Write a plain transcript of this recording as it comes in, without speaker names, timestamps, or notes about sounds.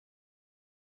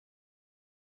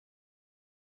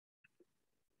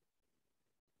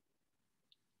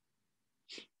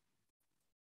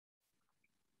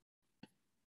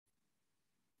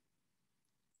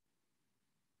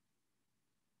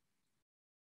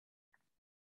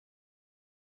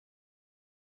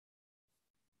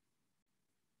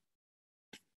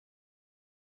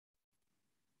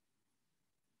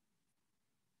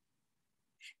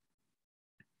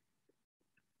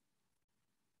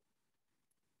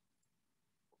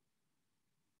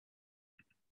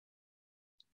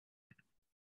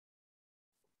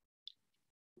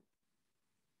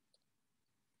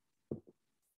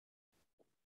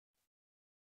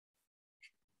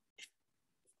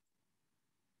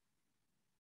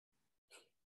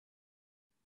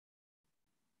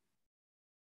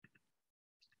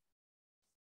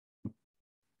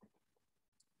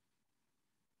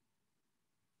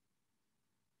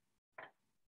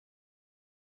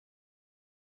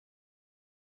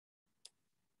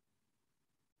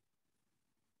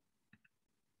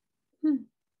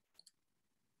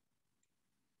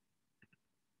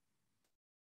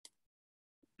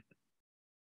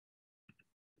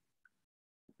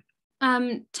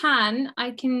Tan,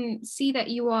 I can see that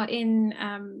you are in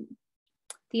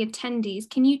the attendees.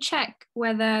 Can you check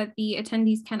whether the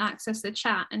attendees can access the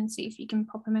chat and see if you can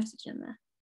pop a message in there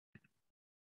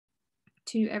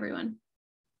to everyone?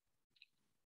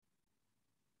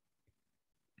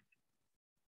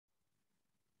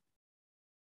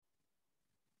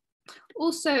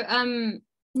 Also,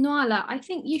 Noala, I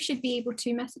think you should be able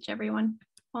to message everyone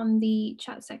on the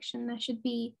chat section. There should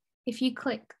be, if you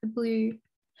click the blue,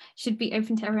 should be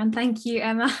open to everyone. Thank you,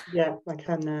 Emma. Yeah, I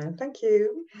can now. Thank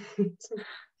you.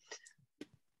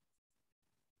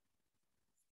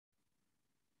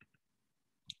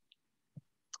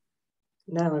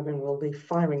 Now everyone will be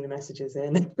firing the messages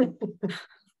in.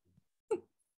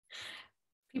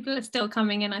 People are still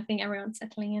coming in. I think everyone's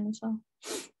settling in as well.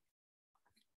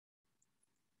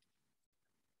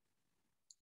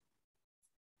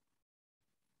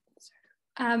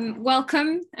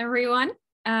 Welcome everyone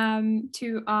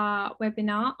to our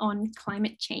webinar on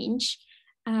climate change.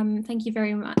 Thank you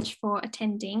very much for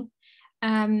attending.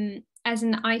 As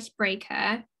an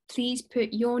icebreaker, please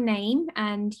put your name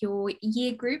and your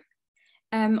year group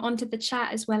onto the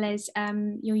chat, as well as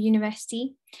your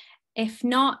university. If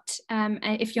not,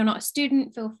 if you're not a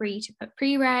student, feel free to put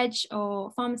pre-reg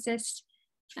or pharmacist,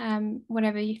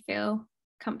 whatever you feel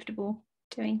comfortable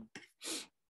doing.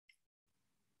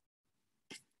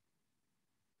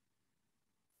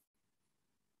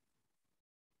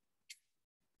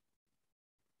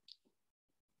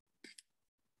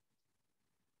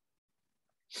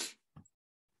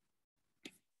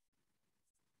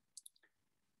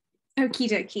 Okie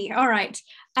dokie. All right.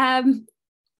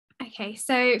 Okay,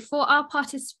 so for our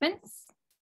participants,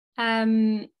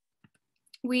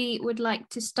 we would like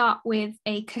to start with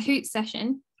a Kahoot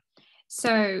session.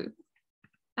 So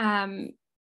if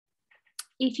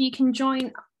you can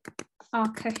join our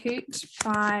Kahoot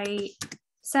by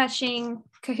searching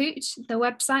Kahoot, the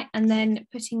website, and then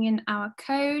putting in our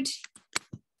code.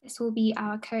 This will be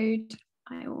our code.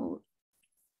 I will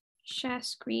share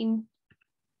screen.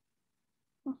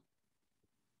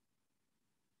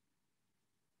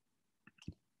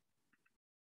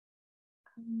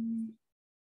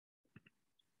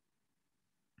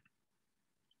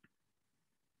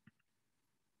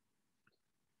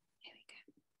 Here we go.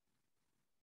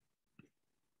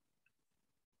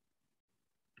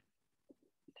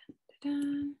 Dun, dun,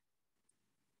 dun.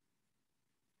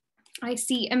 I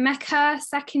see Emeka,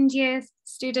 second year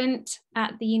student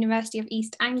at the University of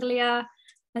East Anglia,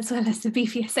 as well as the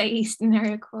BPSA Eastern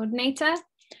Area Coordinator.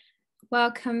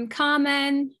 Welcome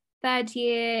Carmen, third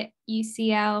year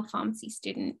UCL pharmacy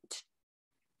student.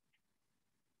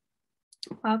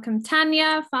 Welcome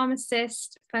Tanya,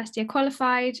 pharmacist, first year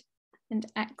qualified and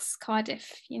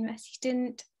ex-Cardiff University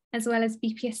student, as well as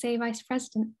BPSA Vice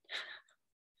President.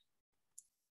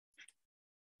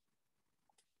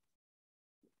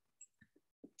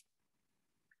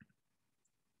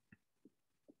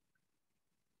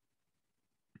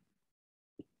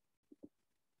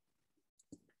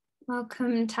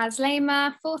 Welcome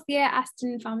Taslema, fourth year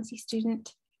Aston pharmacy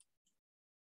student.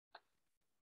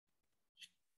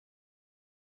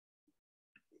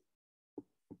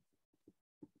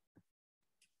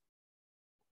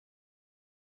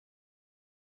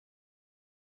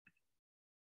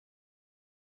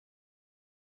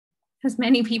 There's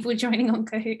many people joining on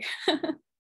Kahoot.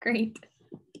 Great.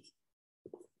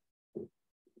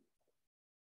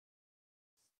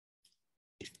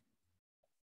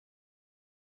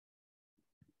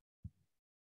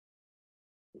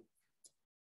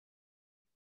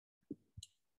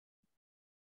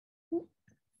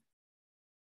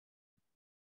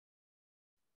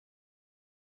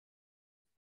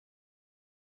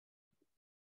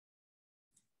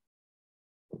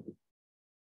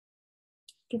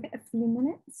 Give it a few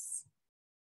minutes.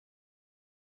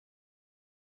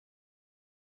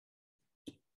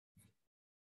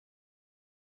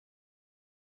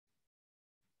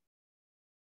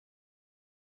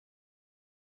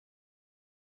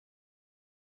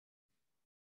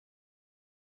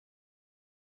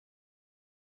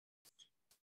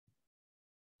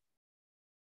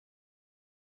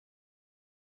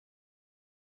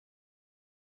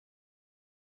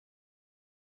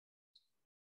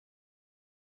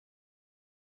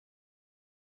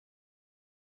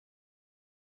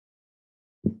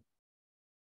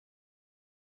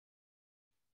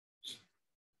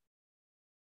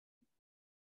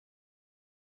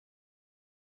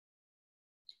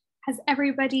 Has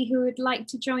everybody who would like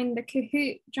to join the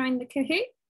Kahoot joined the Kahoot?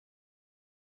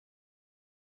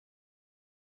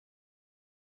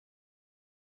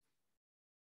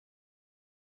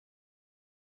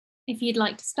 If you'd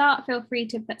like to start, feel free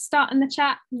to put start in the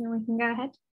chat and then we can go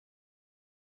ahead.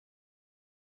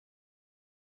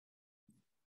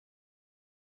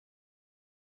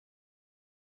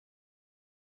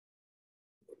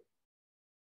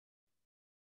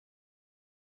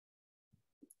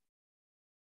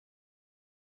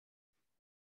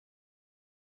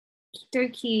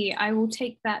 Dokie, I will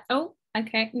take that. Oh,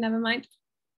 okay, never mind.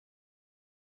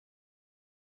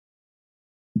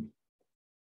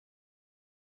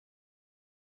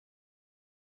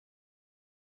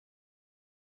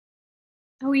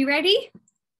 Are we ready?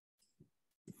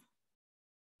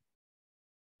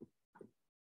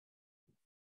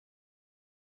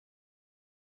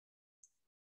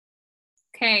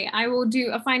 Okay, I will do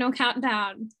a final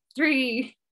countdown.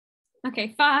 3,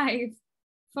 okay, 5,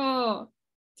 4,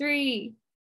 3,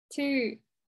 2,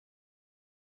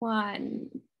 1.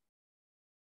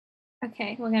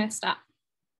 Okay, we're gonna start.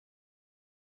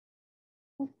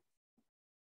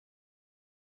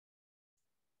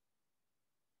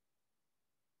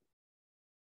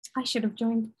 I should have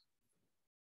joined.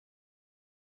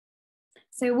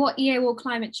 So what year will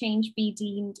climate change be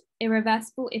deemed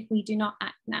irreversible if we do not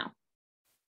act now?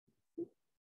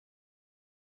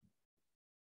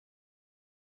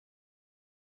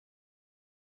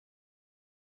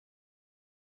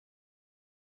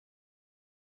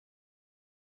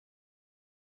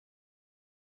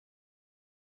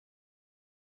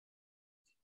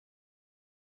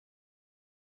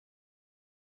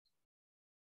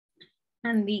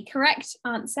 And the correct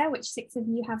answer, which 6 of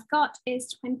you have got,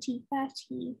 is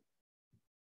 2030.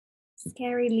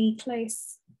 Scarily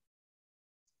close.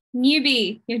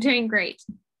 Newbie, you're doing great.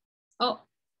 Oh.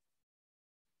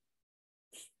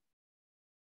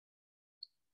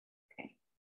 Okay,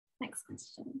 next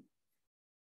question.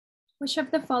 Which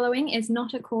of the following is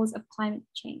not a cause of climate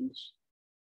change?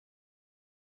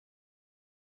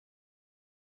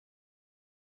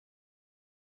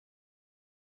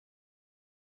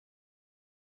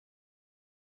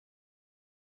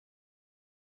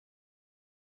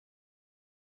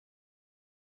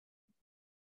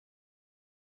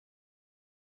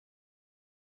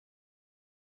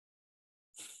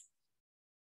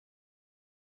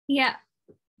 Yeah,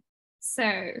 so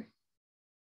I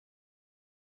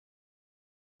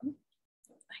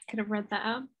could have read that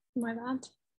out, my bad.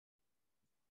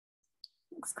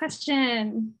 Next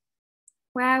question.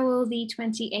 Where will the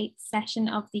 28th session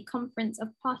of the Conference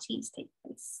of Parties take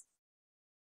place?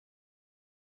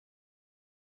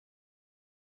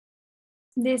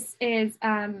 This is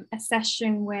a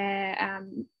session where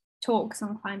talks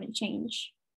on climate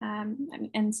change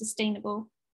and sustainable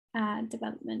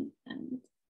development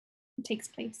takes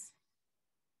place.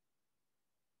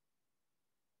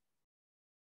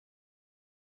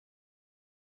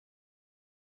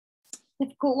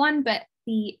 Difficult one, but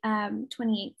the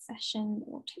 28th session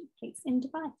will take place in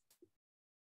Dubai.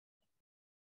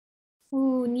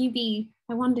 Oh, newbie.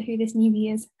 I wonder who this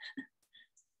newbie is.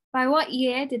 By what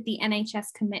year did the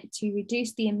NHS commit to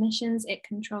reduce the emissions it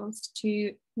controls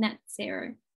to net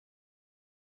zero?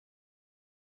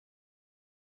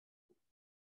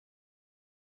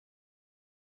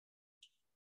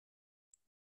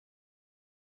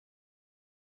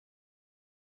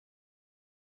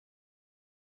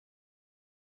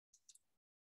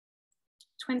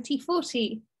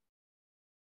 (2040).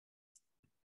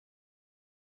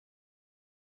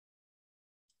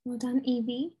 Well done,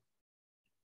 Evie.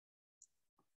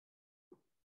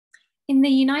 In the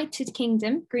United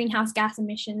Kingdom, greenhouse gas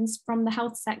emissions from the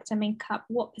health sector make up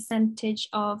what percentage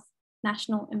of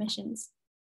national emissions?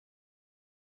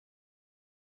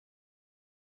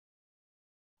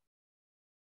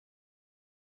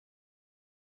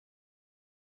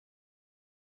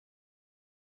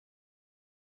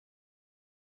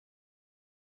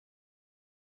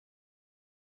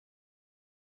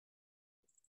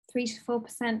 (3 to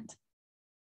 4%).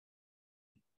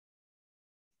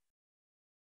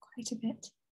 Quite a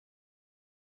bit.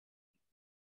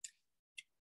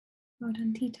 Well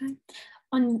done, tea time.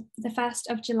 On the 1st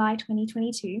of July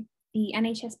 2022, the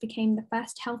NHS became the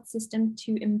first health system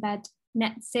to embed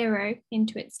net zero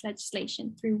into its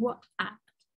legislation through what act?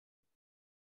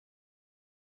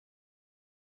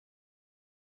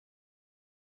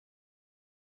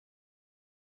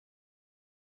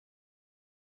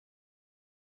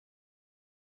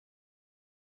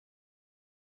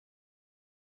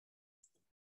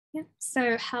 Yeah,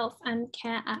 so Health and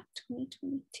Care Act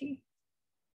 2022.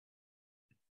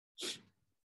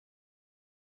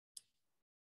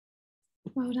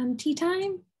 Well done, tea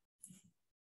time.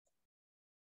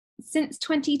 Since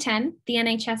 2010, the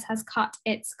NHS has cut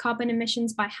its carbon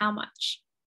emissions by how much?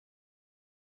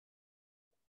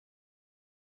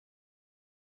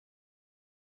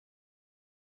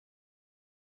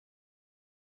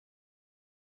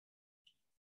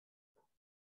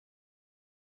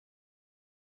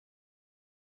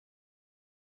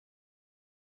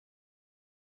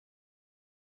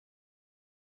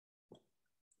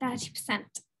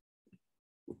 30%.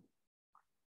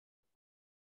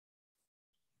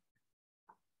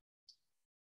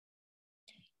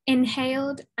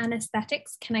 Inhaled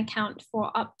anesthetics can account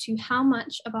for up to how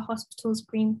much of a hospital's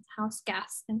greenhouse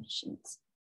gas emissions?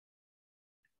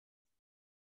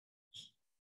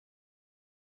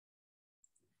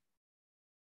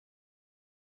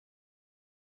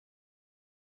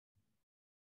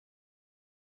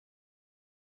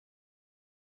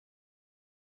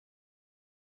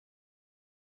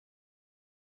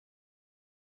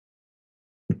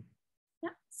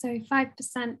 Yeah, so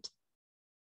 5%.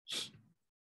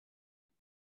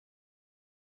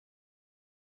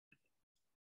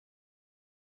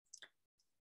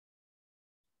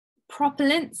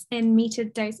 Propellants in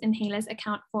metered dose inhalers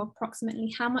account for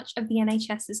approximately how much of the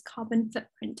NHS's carbon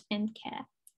footprint in care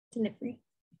delivery?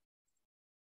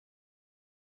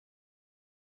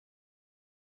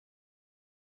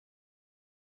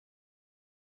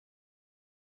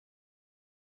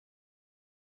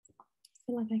 I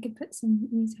feel like I could put some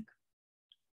music.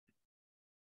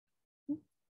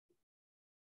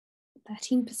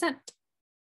 13%.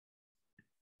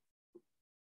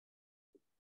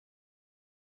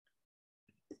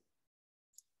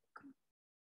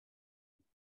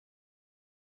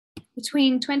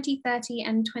 Between 2030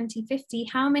 and 2050,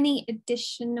 how many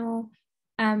additional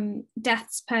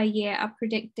deaths per year are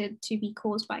predicted to be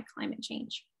caused by climate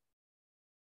change?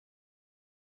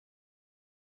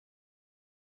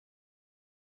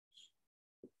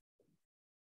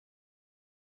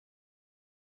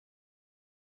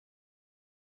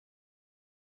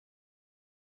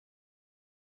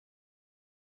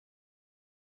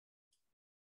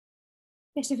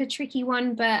 Bit of a tricky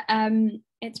one, but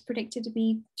it's predicted to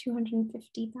be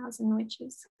 250,000, which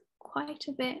is quite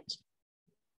a bit.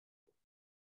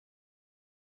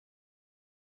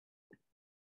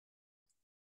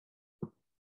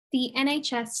 The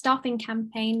NHS staffing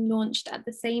campaign launched at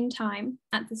the same time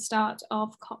at the start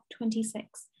of COP26.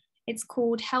 It's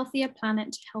called Healthier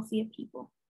Planet, Healthier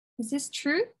People. Is this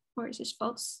true or is this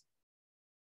false?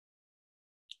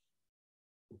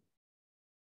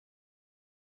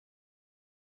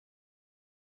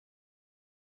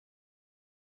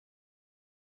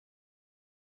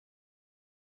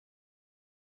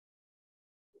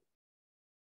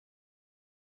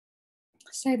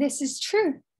 So this is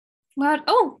true. Well,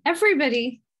 oh,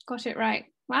 everybody got it right.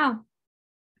 Wow.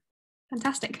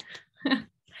 Fantastic.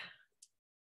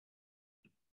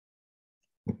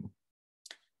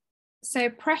 So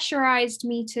pressurized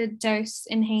metered dose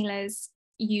inhalers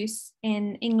use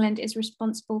in England is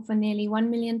responsible for nearly 1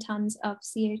 million tons of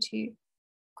CO2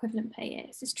 equivalent per year.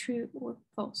 Is this true or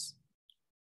false?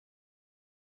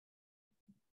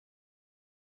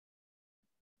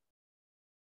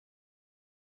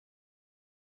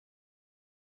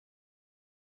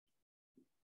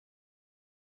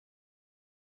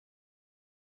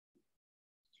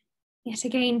 Yet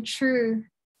again, true,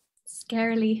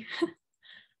 scarily.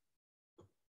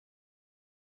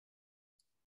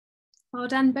 Well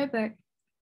done, Bobo.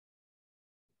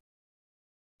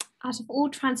 Out of all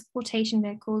transportation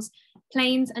vehicles,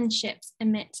 planes and ships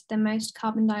emit the most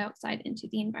carbon dioxide into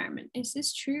the environment. Is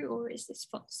this true or is this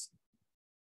false?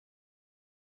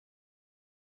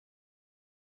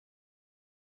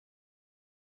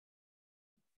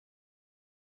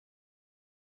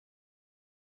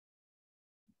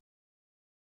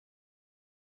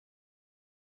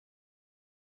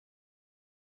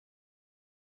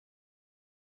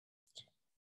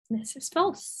 This is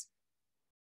false.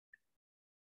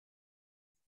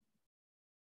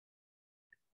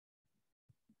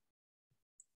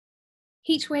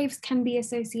 Heat waves can be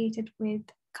associated with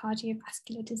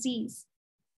cardiovascular disease.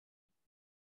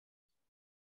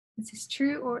 Is this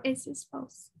true or is this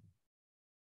false?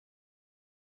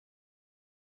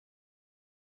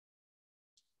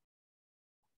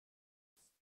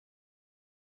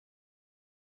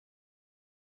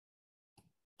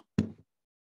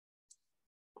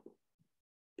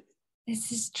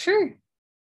 This is true.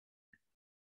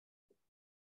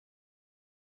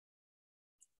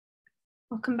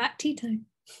 Welcome back, tea time.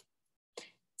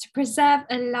 To preserve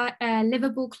a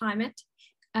livable climate,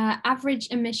 average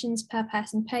emissions per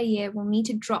person per year will need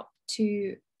to drop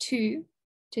to 2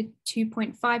 to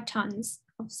 2.5 tons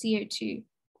of CO2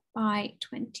 by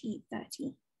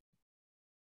 2030.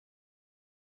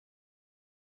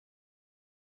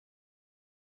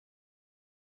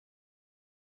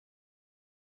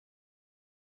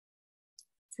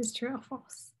 This is true or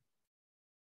false?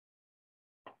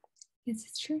 This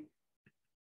is true.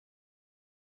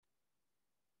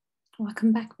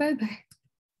 Welcome back, Bobo.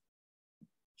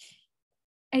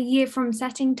 A year from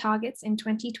setting targets in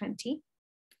 2020,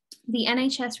 The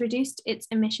NHS reduced its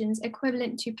emissions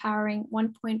equivalent to powering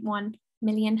 1.1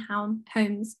 million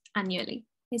homes annually.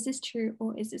 Is this true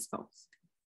or is this false?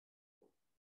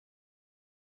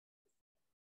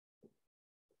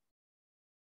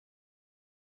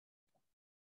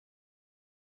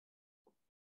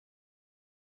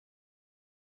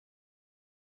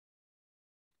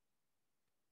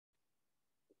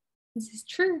 This is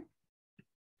true.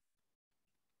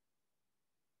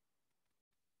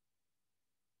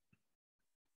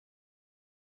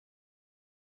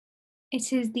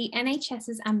 It is the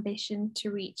NHS's ambition to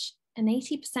reach an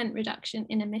 80% reduction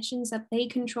in emissions that they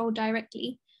control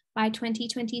directly by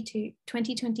 2028 to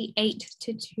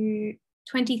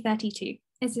 2032.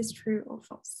 Is this true or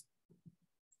false?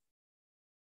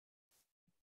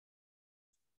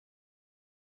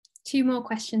 Two more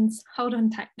questions. Hold on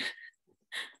tight.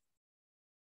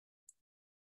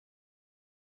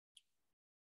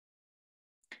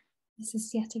 This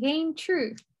is yet again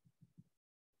true.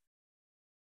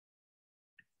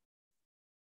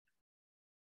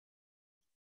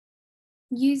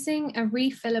 Using a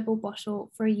refillable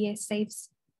bottle for a year saves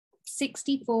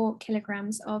 64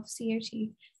 kilograms of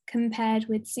CO2 compared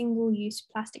with single-use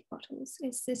plastic bottles.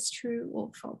 Is this true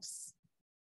or false?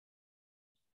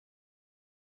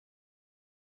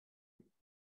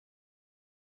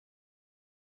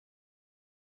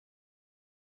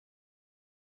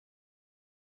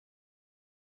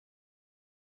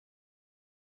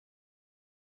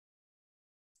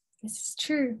 This is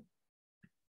true.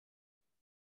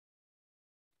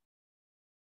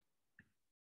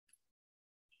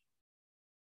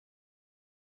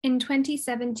 In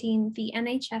 2017, the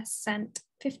NHS sent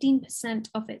 15%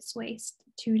 of its waste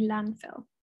to landfill.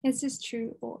 Is this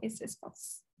true or is this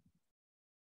false?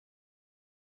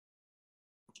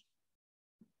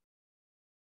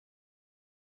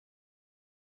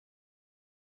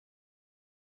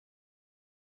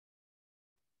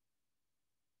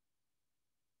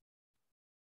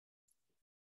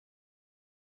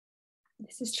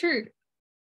 This is true.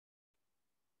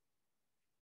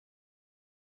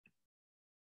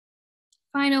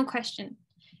 Final question.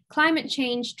 Climate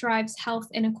change drives health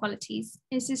inequalities.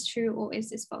 Is this true or is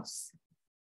this false?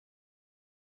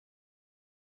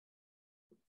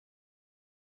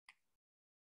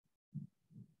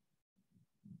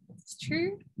 It's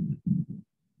true.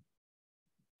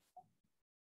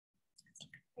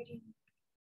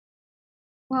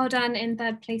 Well done. In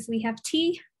third place, we have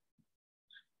tea.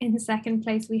 In second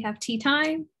place, we have tea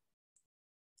time.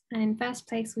 And in first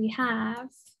place, we have,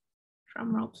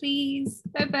 drum roll please,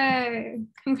 Bobo.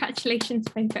 Congratulations,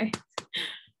 Bobo.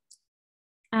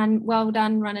 And well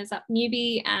done, runners up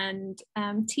Newbie and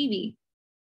TV.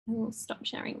 I will stop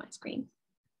sharing my screen.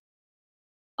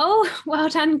 Oh, well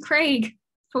done, Craig,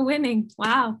 for winning.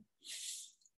 Wow.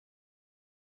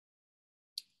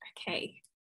 Okay.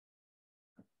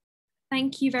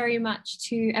 Thank you very much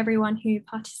to everyone who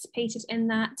participated in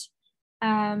that.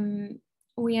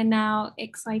 We are now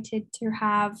excited to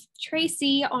have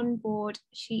Tracy on board.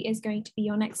 She is going to be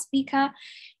your next speaker.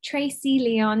 Tracy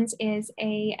Lyons is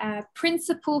a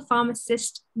principal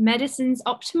pharmacist, medicines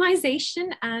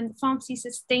optimization and pharmacy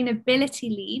sustainability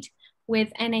lead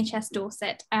with NHS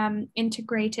Dorset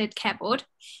Integrated Care Board.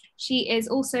 She is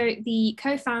also the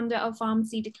co-founder of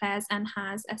Pharmacy Declares and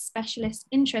has a specialist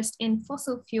interest in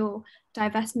fossil fuel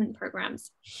divestment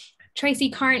programs. Tracy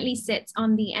currently sits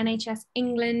on the NHS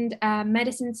England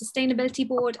Medicine Sustainability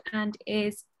Board and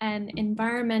is an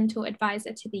environmental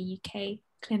advisor to the UK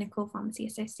Clinical Pharmacy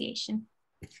Association.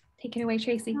 Take it away,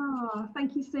 Tracy. Oh,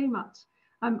 thank you so much.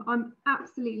 I'm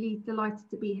absolutely delighted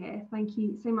to be here. Thank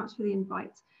you so much for the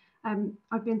invite.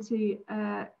 I've been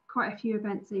to quite a few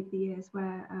events over the years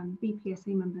where BPSA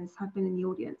members have been in the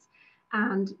audience,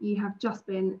 and you have just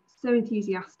been so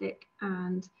enthusiastic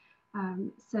and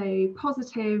so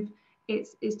positive.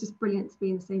 It's just brilliant to be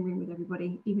in the same room with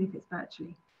everybody, even if it's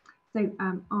virtually. So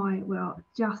I will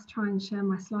just try and share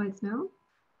my slides now.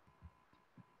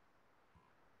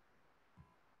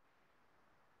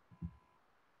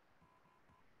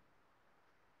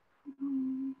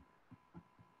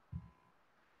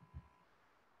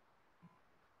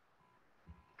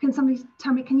 Can somebody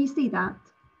tell me, can you see that?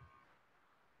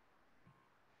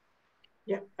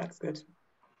 Yeah, that's good.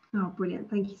 Oh,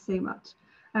 brilliant. Thank you so much.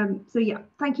 So yeah,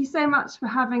 thank you so much for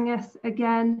having us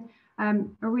again. I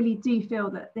really do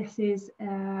feel that this is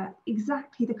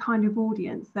exactly the kind of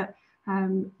audience that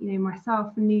you know,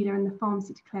 myself and Neela and the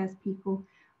Pharmacy Declares people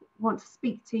want to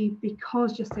speak to,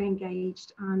 because you're so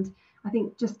engaged. And I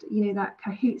think just, you know, that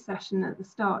Kahoot session at the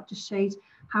start just showed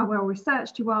how well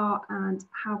researched you are and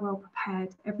how well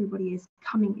prepared everybody is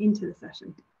coming into the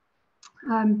session.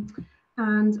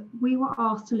 And we were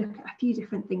asked to look at a few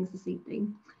different things this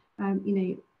evening,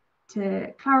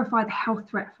 to clarify the health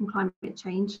threat from climate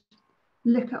change,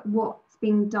 look at what's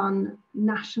being done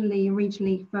nationally and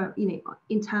regionally for,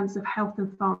 in terms of health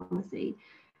and pharmacy,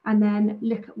 and then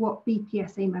look at what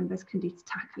BPSA members can do to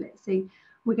tackle it. So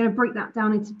we're going to break that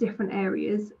down into different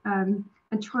areas and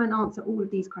try and answer all of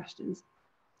these questions.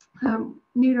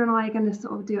 Nuala and I are going to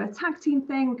sort of do a tag team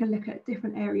thing. We're going to look at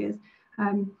different areas.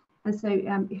 And so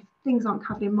if things aren't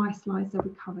covered in my slides, they'll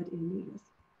be covered in Nuala's.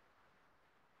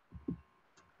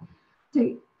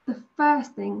 So the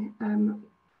first thing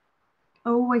I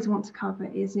always want to cover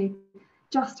is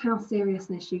just how serious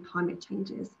an issue climate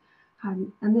change is.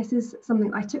 And this is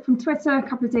something I took from Twitter a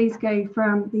couple of days ago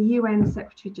from the UN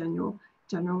Secretary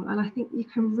General, and I think you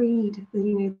can read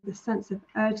the sense of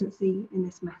urgency in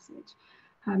this message.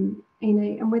 And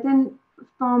within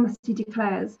Pharmacy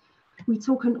Declares, we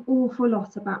talk an awful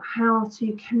lot about how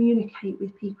to communicate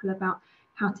with people about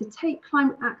how to take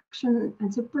climate action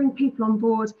and to bring people on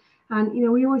board. And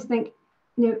we always think,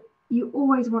 you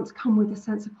always want to come with a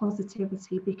sense of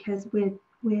positivity because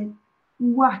we're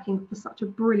working for such a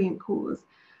brilliant cause.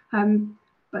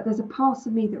 But there's a part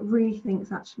of me that really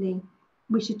thinks actually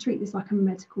we should treat this like a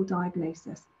medical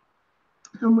diagnosis,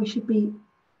 and we should be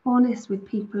honest with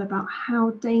people about how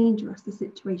dangerous the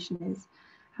situation is.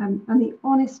 And the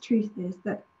honest truth is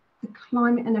that the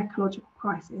climate and ecological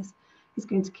crisis is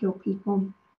going to kill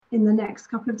people in the next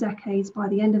couple of decades by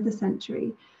the end of the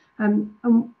century. And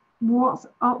what's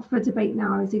up for debate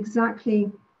now is exactly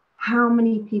how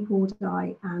many people will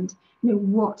die and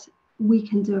what we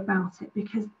can do about it,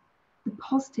 because the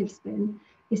positive spin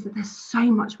is that there's so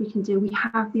much we can do. We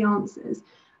have the answers,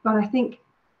 but I think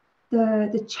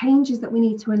the changes that we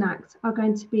need to enact are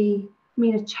going to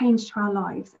mean a change to our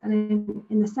lives. And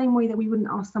in the same way that we wouldn't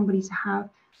ask somebody to have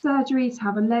surgery, to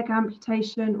have a leg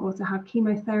amputation, or to have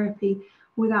chemotherapy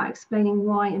without explaining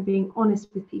why and being honest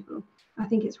with people, I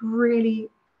think it's really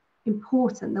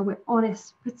important that we're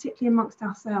honest, particularly amongst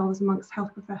ourselves, amongst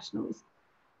health professionals,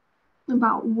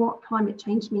 about what climate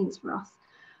change means for us.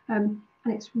 And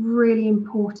it's really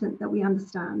important that we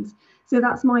understand. So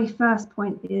that's my first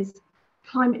point, is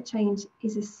climate change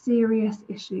is a serious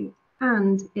issue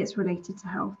and it's related to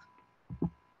health,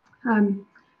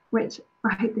 which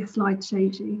I hope this slide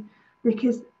shows you,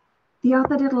 because the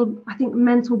other little, I think,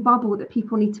 mental bubble that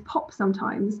people need to pop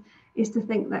sometimes is to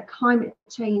think that climate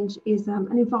change is an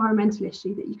environmental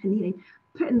issue that you can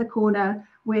put in the corner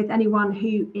with anyone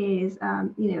who is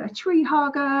a tree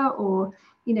hugger or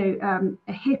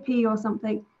a hippie or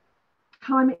something.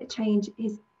 Climate change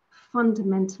is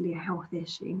fundamentally a health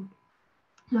issue,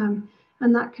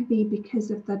 and that can be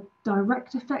because of the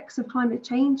direct effects of climate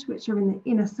change, which are in the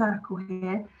inner circle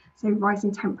here, so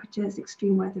rising temperatures,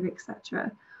 extreme weather,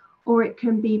 etc. Or it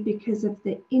can be because of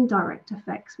the indirect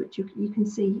effects, which you can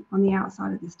see on the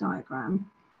outside of this diagram.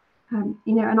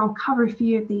 And I'll cover a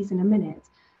few of these in a minute,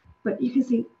 but you can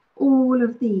see all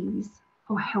of these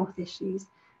are health issues.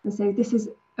 And so this is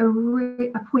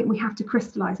a point we have to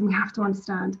crystallize and we have to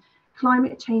understand.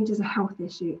 Climate change is a health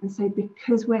issue. And so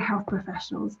because we're health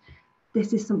professionals,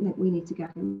 this is something we need to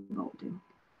get involved in.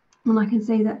 And I can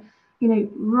say that,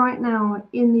 right now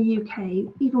in the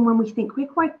UK, even when we think we're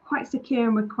quite secure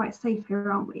and we're quite safe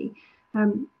here, aren't we?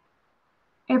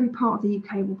 Every part of the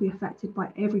UK will be affected by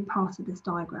every part of this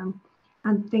diagram,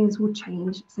 and things will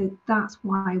change. So that's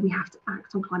why we have to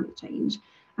act on climate change.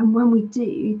 And when we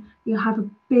do, you'll have a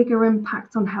bigger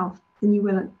impact on health than you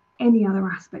will on any other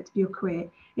aspect of your career.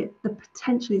 The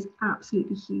potential is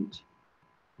absolutely huge.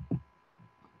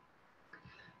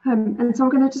 And so I'm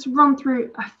going to just run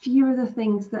through a few of the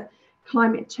things that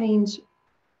climate change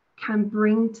can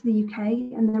bring to the UK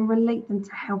and then relate them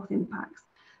to health impacts.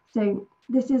 So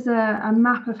this is a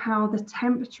map of how the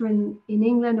temperature in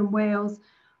England and Wales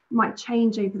might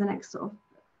change over the next sort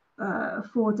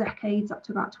of 4 decades up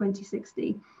to about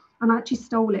 2060. And I actually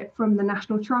stole it from the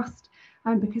National Trust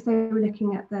because they were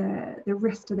looking at the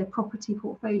risk to their property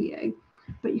portfolio.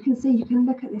 But you can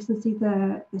look at this and see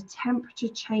the temperature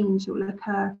change that will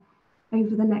occur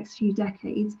over the next few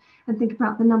decades, and think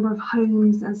about the number of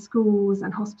homes and schools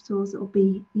and hospitals that will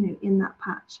be in that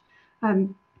patch.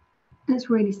 It's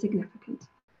really significant.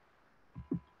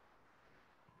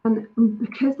 And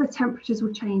because the temperatures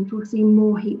will change, we'll see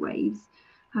more heat waves.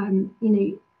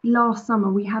 Last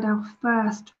summer we had our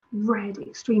first red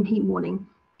extreme heat warning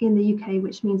in the UK,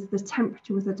 which means the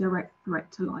temperature was a direct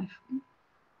threat to life.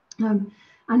 And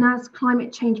as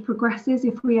climate change progresses,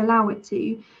 if we allow it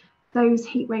to, those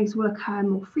heat waves will occur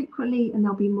more frequently and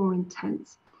they'll be more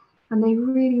intense. And they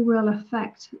really will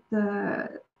affect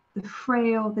the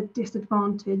frail, the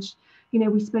disadvantaged. You know,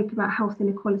 we spoke about health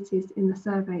inequalities in the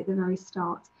survey at the very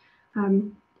start.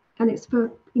 And it's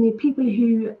for, you know, people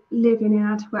who live in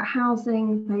inadequate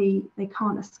housing, they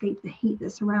can't escape the heat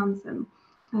that surrounds them.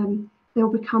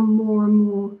 They'll become more and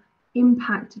more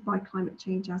impacted by climate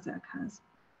change as it occurs.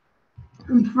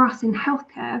 And for us in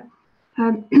healthcare,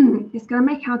 it's going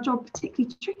to make our job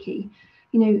particularly tricky.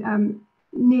 You know,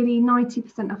 nearly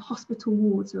 90% of hospital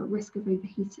wards are at risk of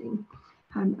overheating.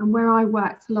 And where I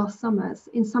worked last summer,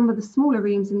 in some of the smaller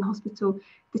rooms in the hospital,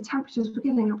 the temperatures were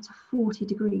getting up to 40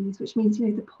 degrees, which means, you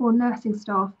know, the poor nursing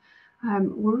staff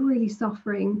were really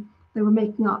suffering. They were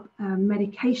making up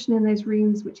medication in those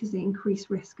rooms, which is an increased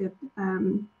risk of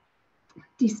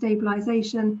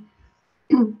destabilization.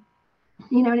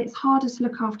 You know, and it's harder to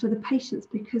look after the patients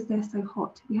because they're so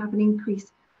hot. We have an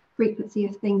increased frequency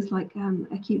of things like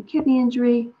acute kidney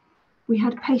injury. We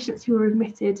had patients who were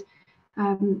admitted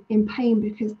in pain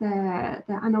because their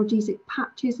analgesic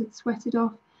patches had sweated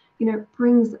off. You know, it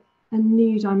brings a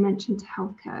new dimension to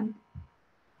healthcare.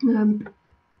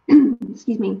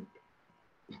 Excuse me.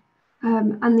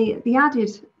 And the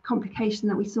added complication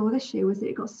that we saw this year was that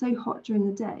it got so hot during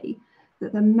the day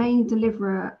that the main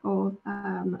deliverer of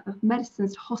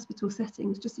medicines to hospital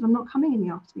settings just said, I'm not coming in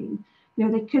the afternoon. You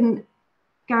know, they couldn't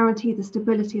guarantee the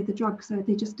stability of the drug, so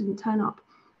they just didn't turn up.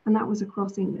 And that was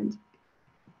across England.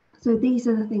 So these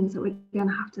are the things that we're going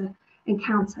to have to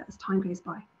encounter as time goes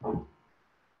by.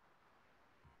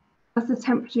 As the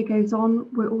temperature goes on,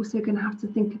 we're also going to have to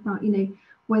think about, you know,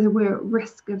 whether we're at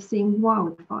risk of seeing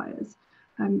wildfires.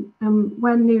 And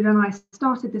when Nuala and I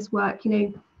started this work, you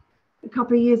know, a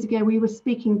couple of years ago, we were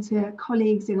speaking to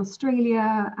colleagues in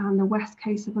Australia and the west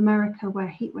coast of America where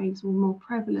heat waves were more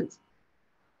prevalent.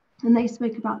 And they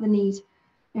spoke about the need,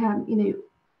 you know,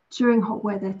 during hot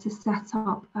weather to set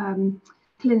up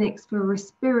clinics for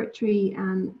respiratory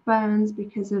and burns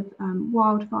because of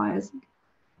wildfires.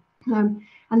 And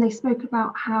they spoke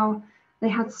about how they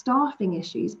had staffing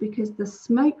issues because the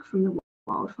smoke from the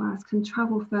wildfires can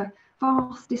travel for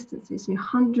vast distances, you know,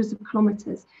 hundreds of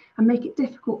kilometers, and make it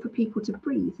difficult for people to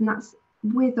breathe. And that's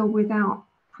with or without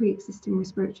pre-existing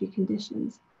respiratory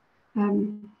conditions.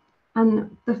 And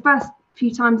the first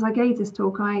few times I gave this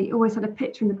talk, I always had a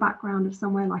picture in the background of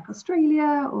somewhere like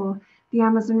Australia or the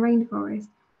Amazon rainforest.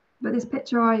 But this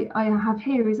picture I have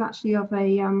here is actually of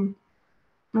a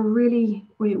really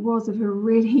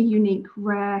unique,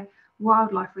 rare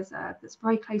wildlife reserve that's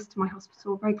very close to my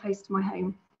hospital, very close to my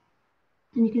home.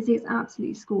 And you can see it's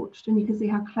absolutely scorched, and you can see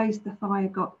how close the fire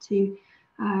got to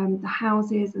the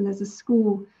houses, and there's a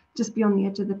school just beyond the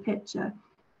edge of the picture.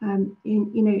 You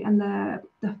know, and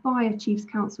the Fire Chiefs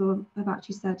Council have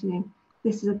actually said, you know,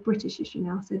 this is a British issue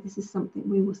now, so this is something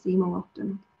we will see more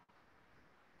often.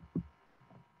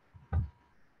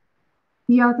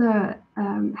 The other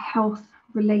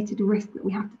health-related risk that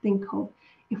we have to think of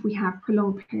if we have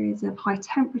prolonged periods of high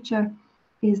temperature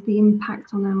is the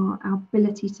impact on our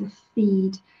ability to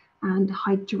feed and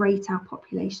hydrate our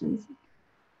populations.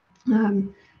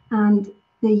 And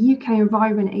the UK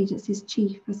Environment Agency's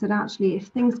chief has said, actually, if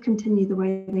things continue the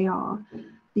way they are,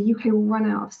 the UK will run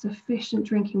out of sufficient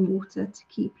drinking water to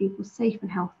keep people safe and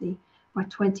healthy by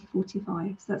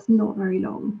 2045. So that's not very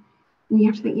long. And you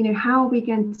have to think, you know, how are we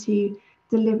going to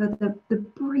deliver the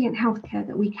brilliant healthcare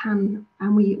that we can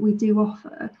and we do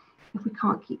offer if we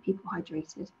can't keep people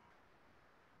hydrated?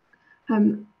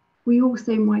 We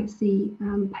also might see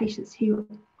patients who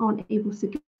aren't able to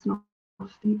get enough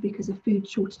food because of food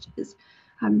shortages.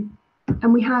 And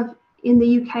we have in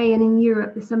the UK and in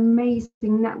Europe this amazing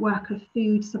network of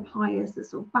food suppliers that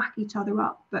sort of back each other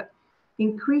up. But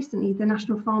increasingly, the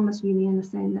National Farmers Union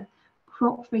is saying that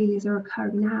crop failures are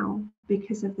occurring now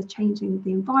because of the changing of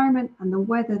the environment and the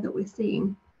weather that we're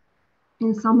seeing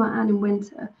in summer and in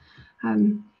winter.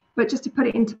 But just to put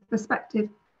it into perspective,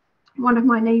 one of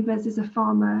my neighbours is a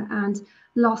farmer, and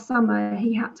last summer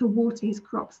he had to water his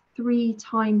crops 3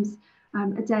 times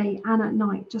a day and at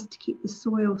night just to keep the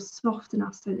soil soft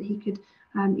enough so that he could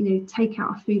you know, take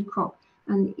out a food crop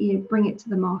and, you know, bring it to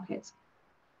the market.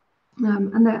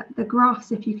 And the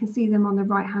graphs, if you can see them on the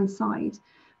right hand side,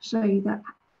 show that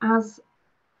as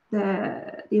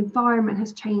the environment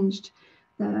has changed,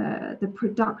 the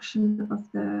production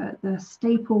of the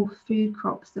staple food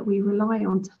crops that we rely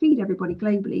on to feed everybody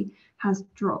globally has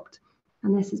dropped,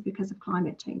 and this is because of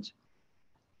climate change.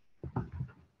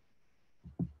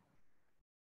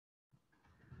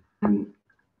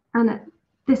 And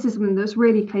this is one that's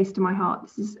really close to my heart.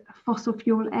 This is fossil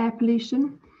fuel air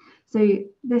pollution. So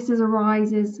this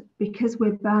arises because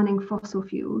we're burning fossil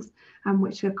fuels,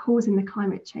 which are causing the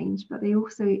climate change, but they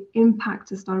also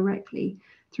impact us directly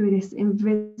through this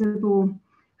invisible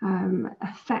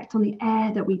effect on the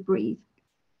air that we breathe.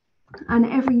 And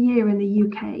every year in the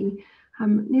UK,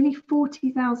 nearly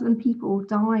 40,000 people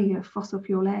die of fossil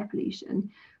fuel air pollution.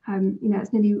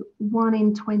 It's nearly 1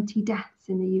 in 20 deaths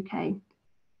in the UK.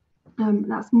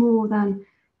 That's more than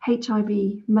HIV,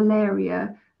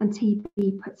 malaria, and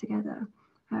TB put together.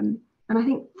 And I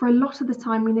think for a lot of the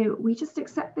time, we just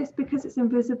accept this because it's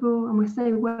invisible, and we're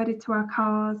so wedded to our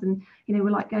cars, and we're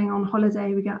like going on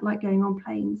holiday, we get like going on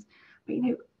planes. But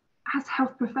as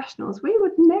health professionals, we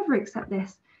would never accept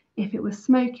this if it was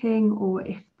smoking, or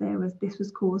if this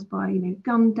was caused by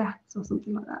gun deaths or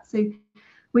something like that. So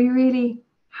we really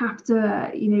have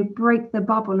to break the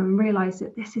bubble and realize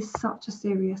that this is such a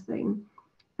serious thing.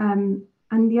 And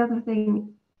the other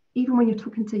thing, even when you're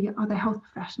talking to your other health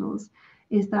professionals,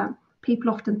 is that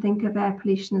people often think of air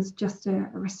pollution as just a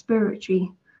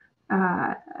respiratory,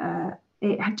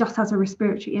 it just has a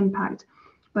respiratory impact,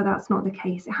 but that's not the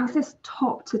case. It has this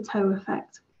top to toe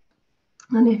effect.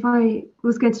 And if I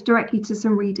was going to direct you to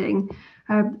some reading,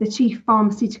 the Chief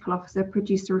Pharmaceutical Officer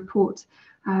produced a report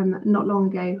not long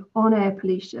ago on air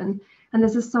pollution, and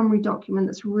there's a summary document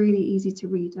that's really easy to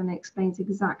read, and it explains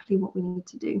exactly what we need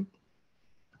to do.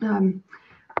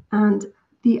 And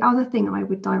the other thing I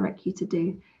would direct you to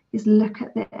do is look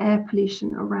at the air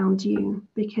pollution around you,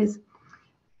 because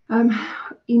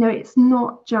it's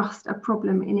not just a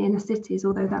problem in inner cities,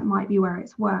 although that might be where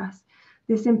it's worse.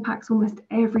 This impacts almost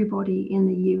everybody in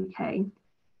the UK.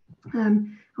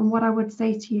 And what I would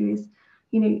say to you is,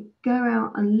 go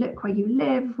out and look where you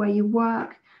live, where you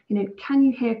work. Can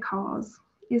you hear cars?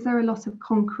 Is there a lot of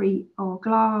concrete or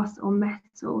glass or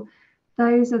metal?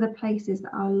 Those are the places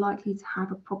that are likely to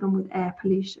have a problem with air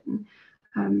pollution.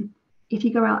 If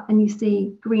you go out and you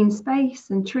see green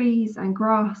space and trees and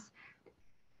grass,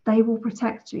 they will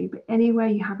protect you. But anywhere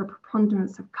you have a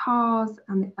preponderance of cars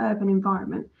and the urban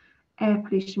environment, air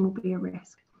pollution will be a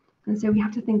risk. And so we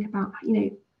have to think about,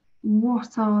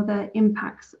 what are the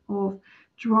impacts of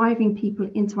driving people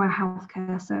into our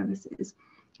healthcare services?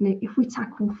 If we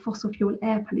tackle fossil fuel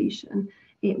air pollution,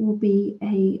 it will be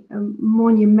a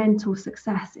monumental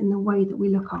success in the way that we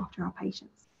look after our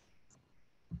patients.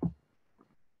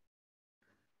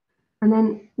 And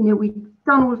then, we've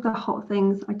done all of the hot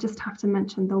things. I just have to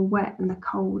mention the wet and the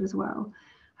cold as well.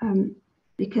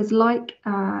 Because like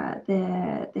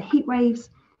the heat waves,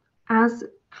 as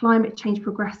climate change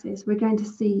progresses, we're going to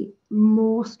see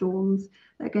more storms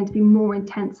that are going to be more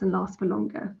intense and last for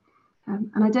longer.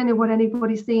 And I don't know what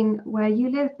anybody's seen where you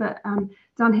live, but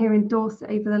down here in Dorset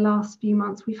over the last few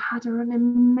months, we've had an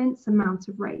immense amount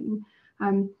of rain.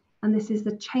 And this is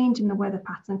the change in the weather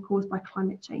pattern caused by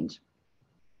climate change.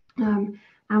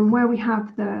 And where we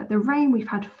have the rain, we've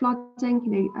had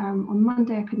flooding. On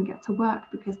Monday, I couldn't get to work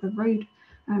because the road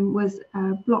was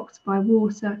blocked by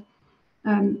water.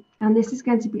 And this is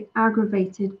going to be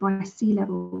aggravated by sea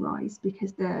level rise,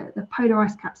 because the polar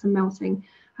ice caps are melting.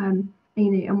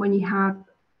 And when you have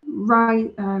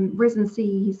risen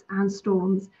seas and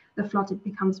storms, the flooding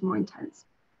becomes more intense.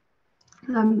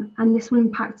 And this will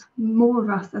impact more of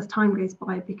us as time goes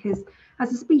by, because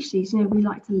as a species, we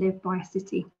like to live by a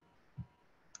city.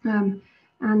 And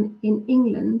in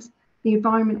England, the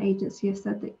Environment Agency has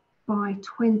said that by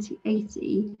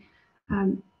 2080,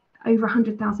 over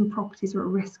 100,000 properties are at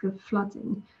risk of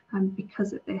flooding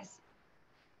because of this.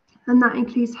 And that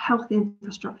includes health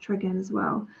infrastructure again as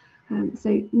well.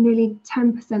 So nearly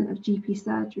 10% of GP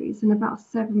surgeries and about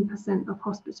 7% of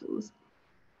hospitals.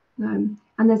 And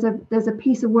there's a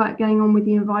piece of work going on with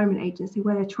the Environment Agency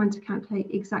where they're trying to calculate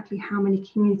exactly how many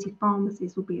community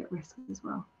pharmacies will be at risk as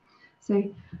well. So,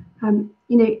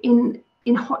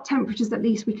 in hot temperatures, at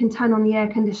least we can turn on the air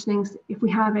conditioning. If we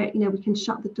have it, we can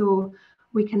shut the door,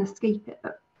 we can escape it.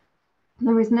 But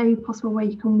there is no possible way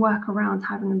you can work around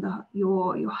having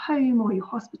your home or your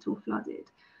hospital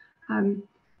flooded. And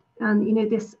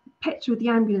this picture of the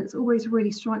ambulance always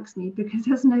really strikes me, because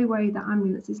there's no way that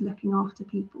ambulance is looking after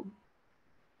people.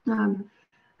 And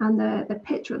the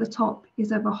picture at the top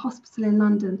is of a hospital in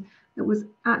London that was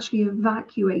actually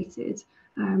evacuated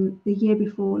the year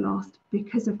before last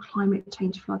because of climate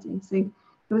change flooding. So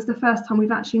it was the first time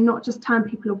we've actually not just turned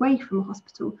people away from a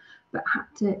hospital, but had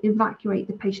to evacuate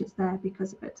the patients there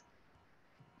because of it.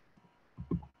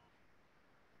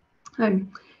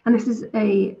 And this is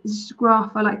a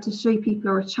graph I like to show people,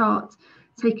 or a chart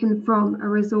taken from a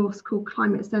resource called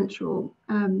Climate Central,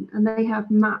 and they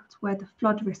have mapped where the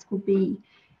flood risk will be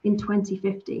in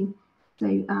 2050.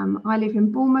 So I live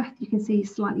in Bournemouth. You can see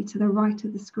slightly to the right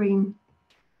of the screen.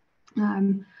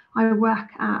 I work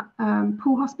at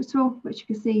Poole Hospital, which you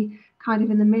can see kind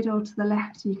of in the middle to the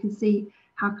left, and you can see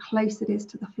how close it is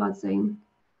to the flood zone.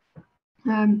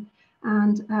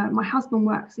 My husband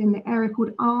works in the area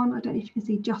called Arn. I don't know if you can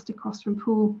see just across from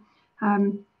Poole.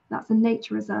 That's a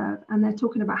nature reserve, and they're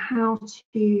talking about how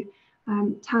to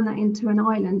turn that into an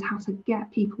island, how to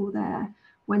get people there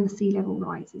when the sea level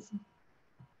rises.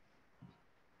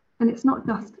 And it's not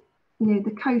just,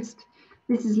 the coast.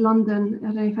 This is London. I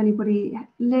don't know if anybody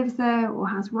lives there or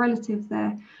has relatives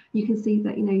there. You can see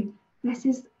that, this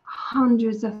is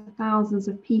hundreds of thousands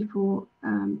of people,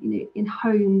 in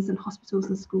homes and hospitals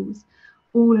and schools.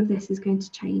 All of this is going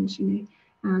to change,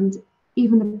 and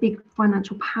even the big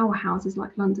financial powerhouses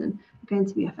like London are going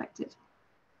to be affected.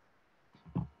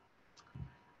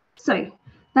 So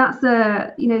that's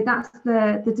the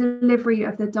delivery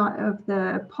of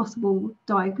the possible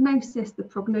diagnosis, the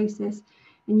prognosis,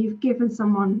 and you've given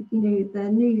someone, the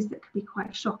news that could be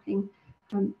quite shocking,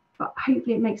 but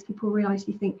hopefully it makes people realise,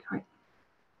 you think, right,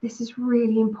 this is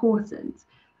really important.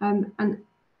 And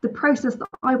the process that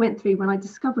I went through when I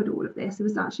discovered all of this, it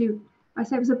was actually, I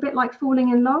say it was a bit like falling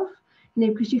in love,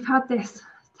 because you've had this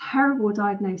terrible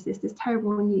diagnosis, this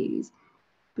terrible news,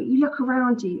 but you look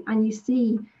around you and you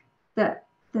see that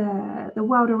the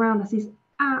world around us is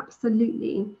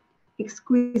absolutely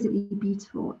exquisitely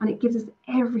beautiful, and it gives us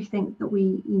everything that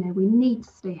we need to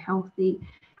stay healthy,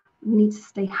 we need to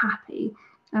stay happy.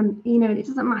 And it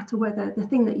doesn't matter whether the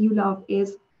thing that you love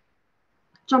is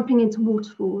jumping into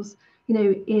waterfalls,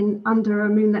 in under a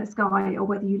moonlit sky, or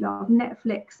whether you love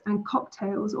Netflix and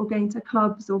cocktails or going to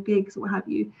clubs or gigs or what have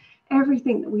you.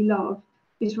 Everything that we love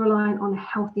is reliant on a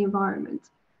healthy environment.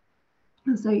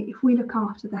 And so if we look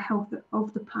after the health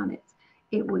of the planet,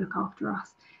 it will look after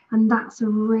us. And that's a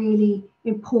really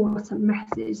important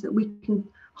message that we can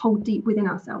hold deep within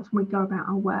ourselves when we go about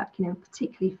our work,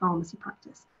 particularly pharmacy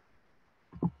practice.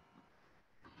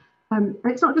 And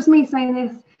it's not just me saying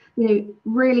this,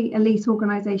 really elite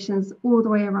organisations all the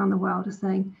way around the world are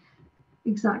saying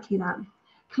exactly that.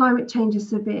 Climate change is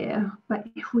severe, but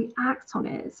if we act on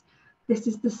it, this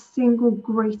is the single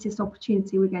greatest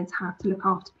opportunity we're going to have to look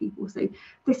after people. So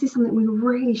this is something we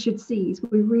really should seize.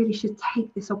 We really should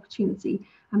take this opportunity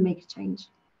and make a change.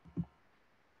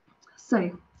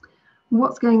 So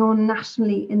what's going on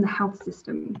nationally in the health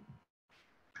system?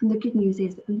 And the good news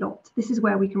is a lot. This is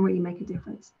where we can really make a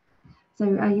difference.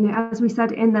 So, as we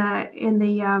said in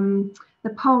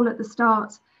the poll at the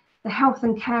start, the Health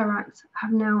and Care Act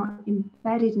have now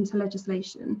embedded into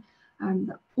legislation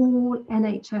that all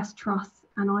NHS trusts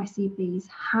and ICBs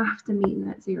have to meet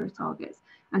net zero targets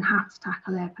and have to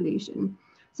tackle air pollution.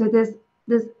 So there's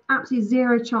absolutely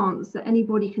zero chance that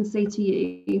anybody can say to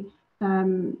you,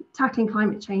 tackling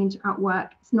climate change at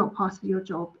work, it's not part of your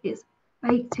job. It's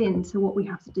baked into what we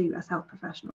have to do as health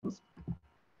professionals.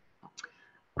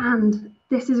 And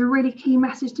this is a really key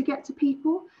message to get to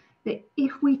people, that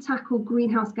if we tackle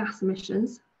greenhouse gas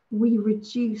emissions, we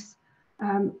reduce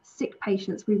sick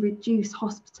patients, we reduce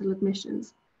hospital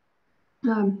admissions.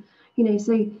 So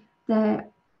the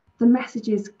message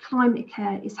is climate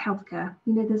care is healthcare.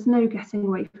 There's no getting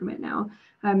away from it now.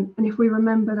 And if we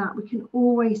remember that, we can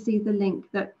always see the link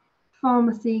that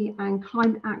pharmacy and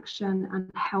climate action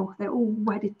and health, they're all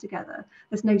wedded together.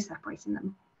 There's no separating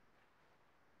them.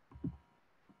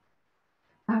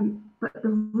 But the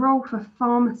role for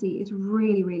pharmacy is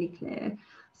really, really clear.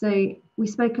 So we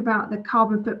spoke about the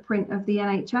carbon footprint of the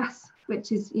NHS,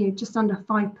 which is just under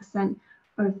 5%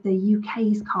 of the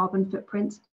UK's carbon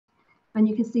footprint. And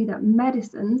you can see that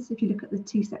medicines, if you look at the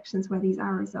two sections where these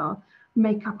arrows are,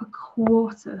 make up a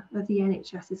quarter of the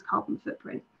NHS's carbon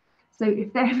footprint. So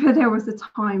if ever there was a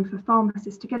time for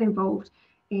pharmacists to get involved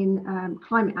in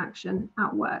climate action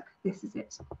at work, this is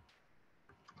it.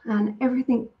 And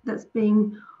everything that's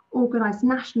being organised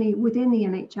nationally within the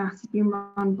NHS is being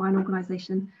run by an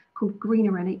organisation called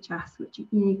Greener NHS, which you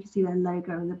can see their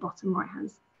logo in the bottom right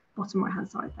hand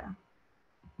side there.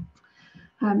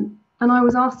 And I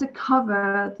was asked to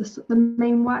cover the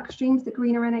main work streams that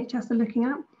Greener NHS are looking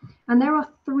at, and there are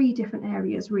three different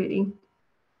areas really.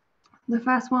 The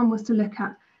first one was to look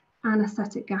at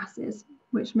anaesthetic gases,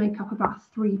 which make up about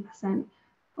 3%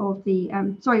 of the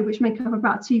which make up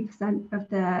about 2% of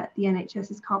the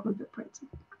NHS's carbon footprint.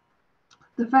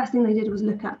 The first thing they did was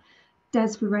look at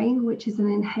desflurane, which is an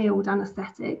inhaled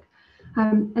anaesthetic,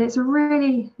 and it's a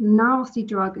really nasty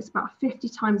drug. It's about 50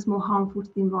 times more harmful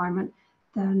to the environment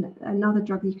than another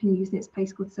drug that you can use in its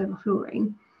place called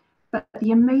sevoflurane. But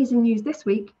the amazing news this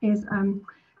week is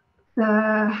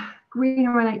the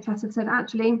Greener NHS have said,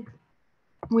 actually,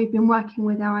 we've been working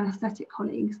with our anaesthetic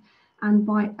colleagues, and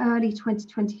by early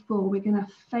 2024, we're going to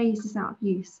phase this out of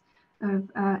use of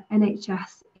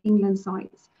NHS England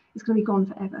sites it's going to be gone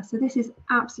forever. So this is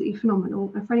absolutely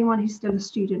phenomenal. And for anyone who's still a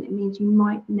student, it means you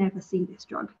might never see this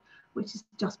drug, which is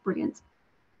just brilliant.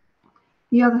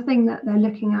 The other thing that they're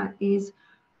looking at is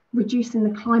reducing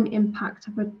the climate impact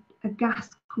of a gas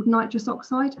called nitrous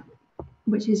oxide,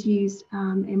 which is used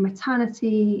in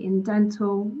maternity, in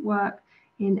dental work,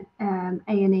 in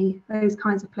A&E, those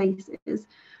kinds of places,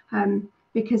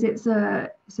 because it's a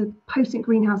potent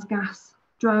greenhouse gas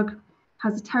drug,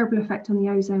 has a terrible effect on the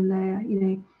ozone layer, you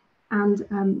know,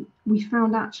 and we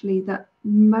found actually that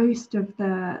most of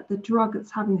the drug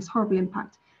that's having this horrible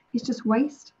impact is just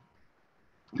waste.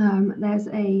 There's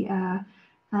a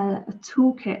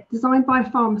toolkit designed by a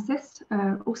pharmacist,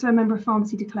 also a member of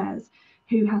Pharmacy Declares,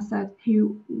 who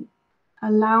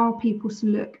allow people to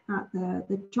look at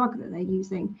the drug that they're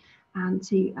using and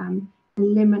to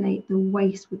eliminate the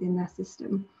waste within their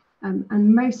system.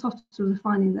 And most hospitals are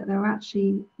finding that they're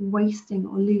actually wasting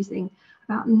or losing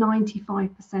about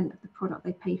 95% of the product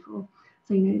they pay for.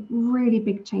 So, you know, really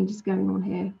big changes going on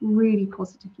here, really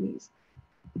positive news.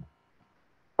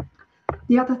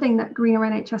 The other thing that Greener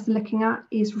NHS are looking at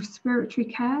is respiratory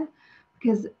care,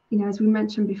 because, you know, as we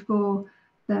mentioned before,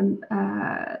 the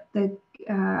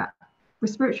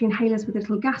respiratory inhalers with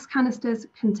little gas canisters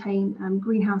contain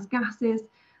greenhouse gases.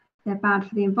 They're bad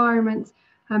for the environment.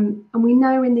 And we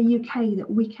know in the UK that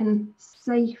we can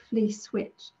safely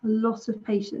switch a lot of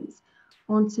patients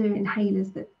onto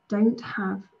inhalers that don't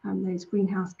have those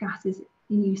greenhouse gases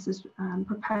in use as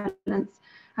propellants,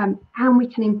 and we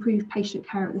can improve patient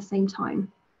care at the same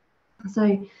time.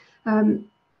 So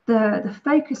the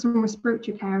focus on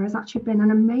respiratory care has actually been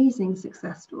an amazing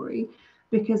success story,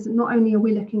 because not only are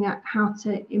we looking at how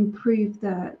to improve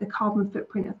the carbon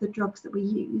footprint of the drugs that we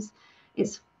use,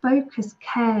 it's focused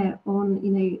care on,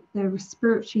 you know, the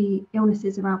respiratory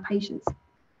illnesses of our patients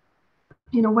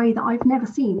in a way that I've never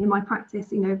seen in my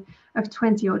practice, you know, of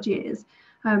 20 odd years.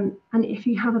 And if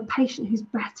you have a patient who's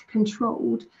better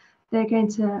controlled, they're going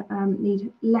to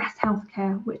need less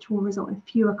healthcare, which will result in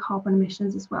fewer carbon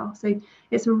emissions as well. So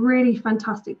it's a really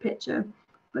fantastic picture,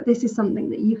 but this is something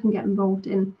that you can get involved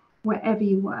in wherever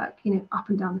you work, you know, up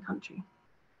and down the country.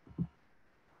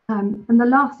 And the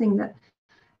last thing that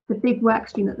the big work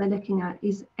stream that they're looking at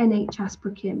is NHS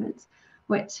procurement,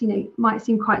 which, you know, might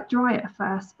seem quite dry at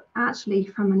first, but actually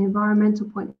from an environmental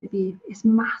point of view, it's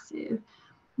massive.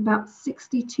 About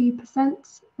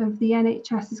 62% of the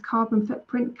NHS's carbon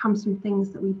footprint comes from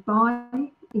things that we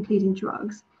buy, including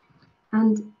drugs.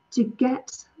 And to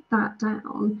get that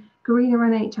down, Greener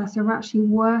NHS are actually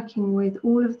working with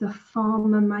all of the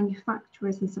pharma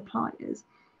manufacturers and suppliers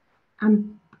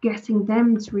and getting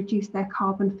them to reduce their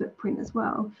carbon footprint as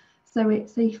well. So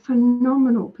it's a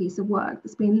phenomenal piece of work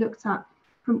that's being looked at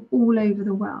from all over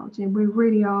the world. You know, we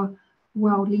really are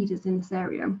world leaders in this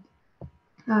area.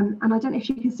 And I don't know if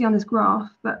you can see on this graph,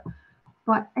 but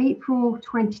by April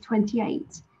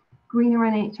 2028, Greener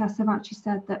NHS have actually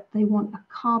said that they want a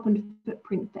carbon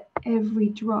footprint for every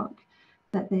drug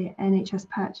that the NHS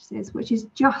purchases, which is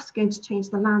just going to change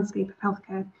the landscape of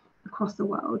healthcare across the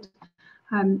world.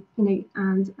 You know,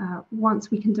 and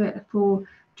once we can do it for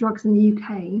drugs in the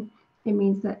UK, it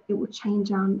means that it will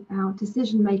change our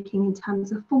decision making in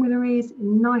terms of formularies,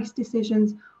 NICE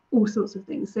decisions, all sorts of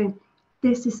things. So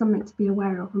this is something to be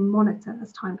aware of and monitor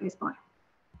as time goes by.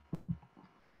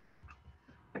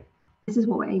 This is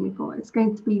what we're aiming for. It's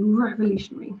going to be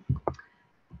revolutionary.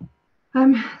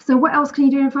 So what else can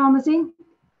you do in pharmacy?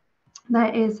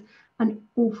 There is an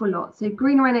awful lot. So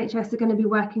Greener NHS are going to be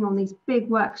working on these big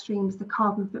work streams, the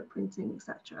carbon footprinting,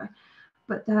 etc.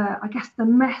 But I guess the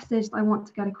message I want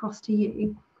to get across to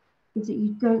you is that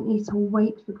you don't need to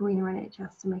wait for Greener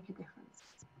NHS to make a difference.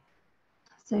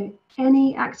 So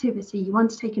any activity you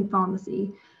undertake in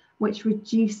pharmacy which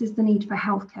reduces the need for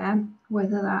healthcare,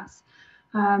 whether that's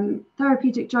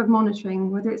therapeutic drug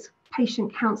monitoring, whether it's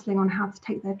patient counselling on how to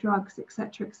take their drugs,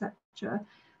 etc., etc.,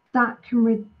 that can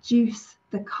reduce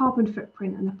the carbon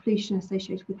footprint and the pollution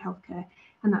associated with healthcare,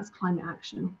 and that's climate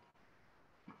action.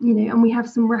 You know, and we have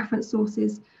some reference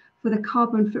sources for the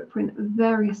carbon footprint of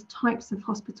various types of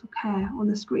hospital care on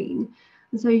the screen.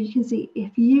 And so you can see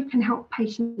if you can help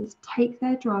patients take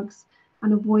their drugs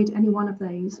and avoid any one of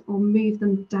those or move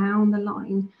them down the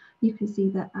line, you can see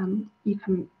that you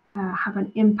can have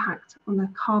an impact on the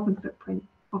carbon footprint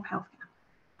of healthcare.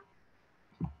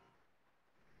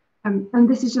 And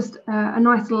this is just a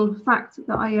nice little fact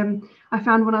that I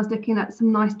found when I was looking at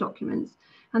some NICE documents.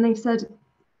 And they've said,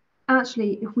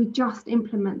 actually, if we just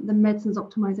implement the medicines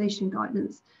optimization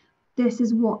guidance, this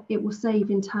is what it will save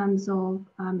in terms of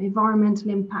environmental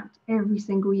impact every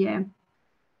single year.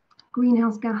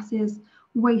 Greenhouse gases,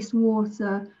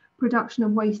 wastewater, production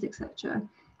of waste, etc.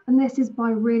 And this is by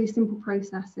really simple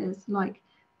processes like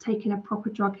taking a proper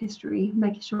drug history,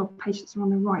 making sure patients are on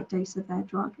the right dose of their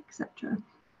drug, etc.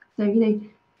 So, you know,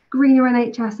 greener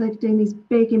NHS are doing these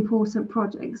big important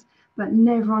projects, but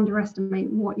never underestimate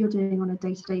what you're doing on a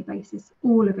day-to-day basis.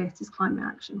 All of it is climate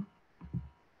action.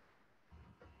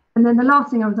 And then the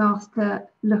last thing I was asked to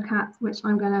look at, which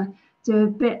I'm going to do a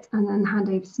bit and then hand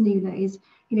over to Nuala, is,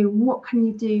 you know, what can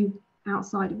you do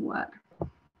outside of work?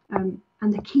 And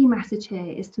the key message here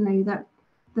is to know that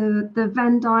the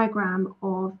Venn diagram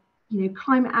of, you know,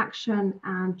 climate action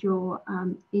and your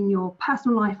in your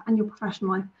personal life and your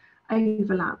professional life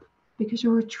overlap, because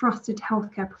you're a trusted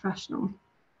healthcare professional,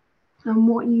 and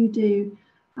what you do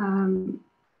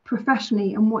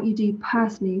professionally and what you do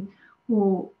personally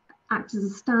will act as a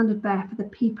standard bearer for the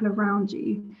people around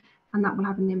you, and that will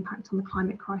have an impact on the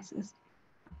climate crisis.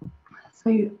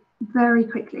 So very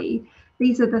quickly,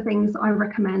 these are the things I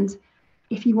recommend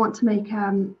if you want to make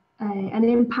an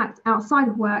impact outside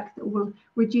of work that will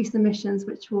reduce emissions,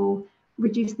 which will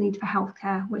reduce the need for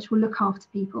healthcare, which will look after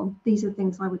people. These are the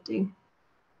things I would do.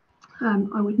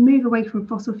 I would move away from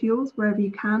fossil fuels wherever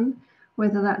you can,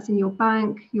 whether that's in your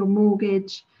bank, your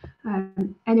mortgage,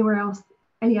 anywhere else,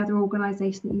 any other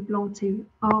organisation that you belong to.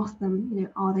 Ask them, you know,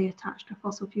 are they attached to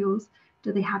fossil fuels?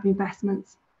 Do they have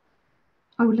investments?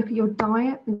 I would look at your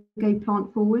diet and go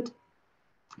plant forward.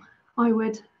 I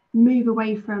would move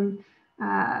away from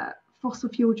fossil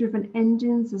fuel driven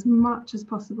engines as much as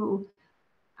possible,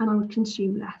 and I would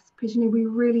consume less, because, you know, we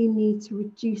really need to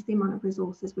reduce the amount of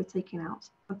resources we're taking out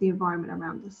of the environment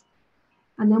around us.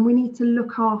 And then we need to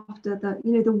look after the,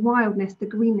 you know, the wildness, the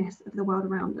greenness of the world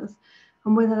around us,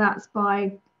 and whether that's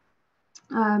by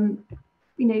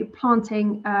you know,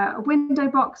 planting a window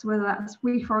box, whether that's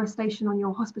reforestation on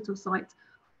your hospital site,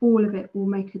 all of it will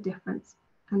make a difference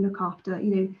and look after,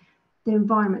 you know, the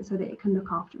environment so that it can look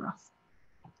after us.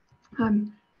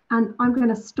 And I'm going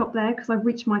to stop there because I've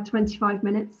reached my 25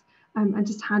 minutes and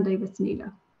just hand over to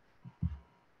Nuala.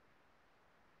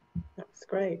 That's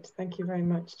great. Thank you very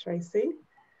much, Tracy.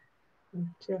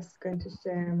 I'm just going to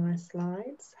share my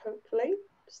slides, hopefully.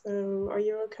 So are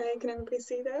you okay? Can everybody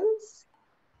see those?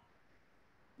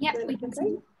 Yeah, we can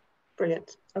see.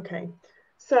 Brilliant. Okay.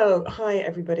 So, hi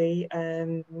everybody.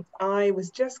 I was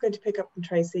just going to pick up from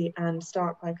Tracy and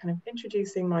start by kind of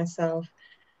introducing myself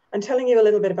and telling you a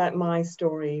little bit about my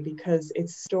story, because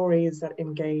it's stories that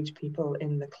engage people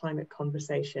in the climate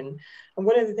conversation. And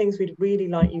one of the things we'd really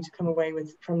like you to come away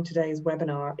with from today's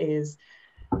webinar is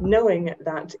knowing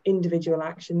that individual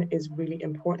action is really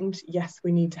important. Yes,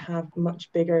 we need to have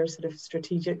much bigger sort of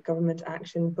strategic government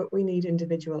action, but we need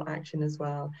individual action as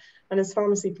well. And as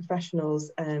pharmacy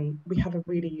professionals, we have a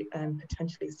really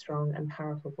potentially strong and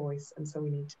powerful voice, and so we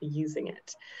need to be using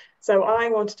it. So I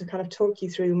wanted to kind of talk you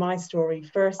through my story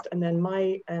first, and then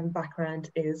my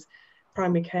background is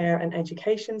primary care and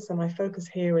education. So my focus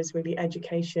here is really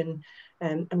education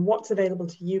and what's available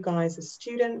to you guys as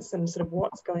students, and sort of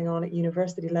what's going on at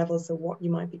university level, so what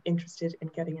you might be interested in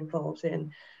getting involved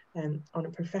in on a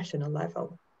professional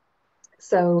level.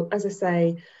 So as I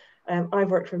say, I've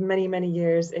worked for many, many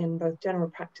years in both general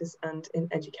practice and in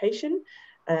education.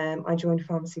 I joined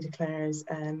Pharmacy Declares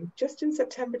just in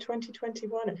September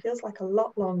 2021. It feels like a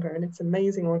lot longer, and it's an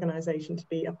amazing organisation to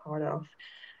be a part of.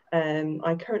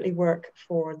 I currently work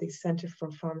for the Centre for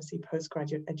Pharmacy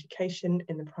Postgraduate Education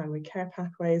in the primary care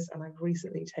pathways, and I've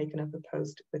recently taken up a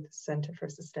post with the Centre for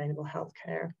Sustainable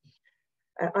Healthcare.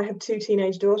 I have 2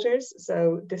 teenage daughters,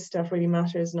 so this stuff really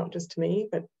matters, not just to me,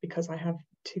 but because I have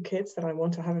 2 kids that I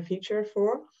want to have a future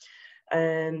for.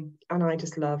 And I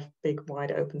just love big,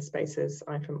 wide open spaces.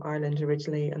 I'm from Ireland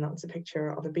originally, and that's a picture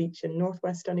of a beach in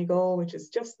northwest Donegal, which is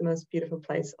just the most beautiful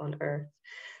place on earth.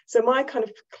 So my kind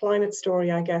of climate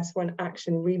story, I guess, when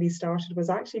action really started was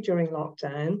actually during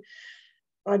lockdown.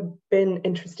 I'd been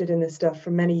interested in this stuff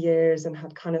for many years and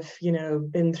had kind of, you know,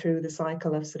 been through the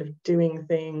cycle of sort of doing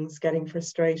things, getting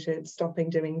frustrated, stopping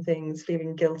doing things,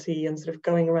 feeling guilty, and sort of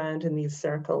going around in these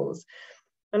circles.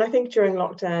 And I think during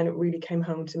lockdown, it really came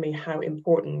home to me how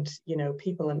important, you know,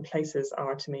 people and places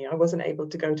are to me. I wasn't able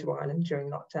to go to Ireland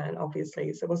during lockdown,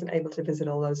 obviously, so I wasn't able to visit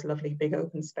all those lovely big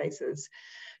open spaces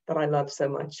that I love so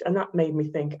much. And that made me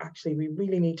think, actually, we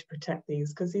really need to protect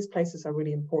these, because these places are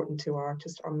really important to our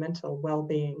mental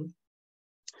well-being.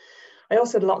 I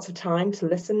also had lots of time to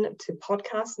listen to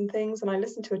podcasts and things, and I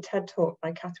listened to a TED talk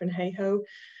by Katharine Hayhoe.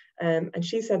 And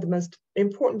she said the most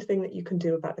important thing that you can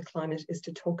do about the climate is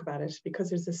to talk about it, because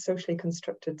there's a socially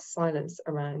constructed silence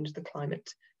around the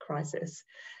climate crisis.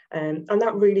 And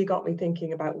that really got me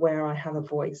thinking about where I have a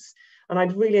voice. And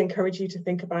I'd really encourage you to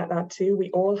think about that too. We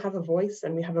all have a voice,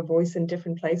 and we have a voice in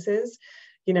different places.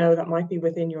 You know, that might be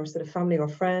within your sort of family or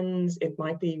friends, it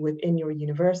might be within your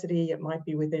university, it might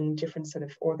be within different sort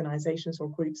of organizations or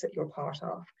groups that you're part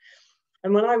of.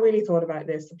 And when I really thought about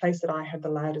this, the place that I had the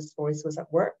loudest voice was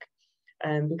at work.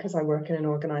 Because I work in an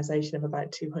organisation of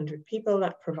about 200 people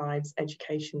that provides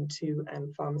education to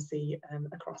pharmacy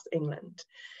across England.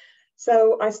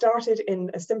 So I started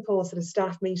in a simple sort of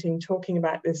staff meeting talking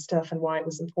about this stuff and why it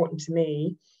was important to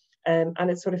me. And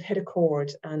it sort of hit a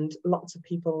chord, and lots of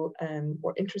people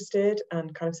were interested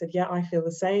and kind of said, yeah, I feel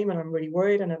the same and I'm really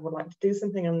worried and I would like to do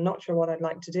something. I'm not sure what I'd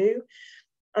like to do.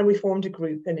 And we formed a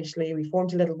group initially. We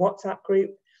formed a little WhatsApp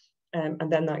group.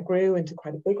 And then that grew into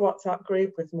quite a big WhatsApp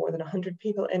group with more than 100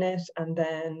 people in it. And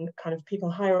then kind of people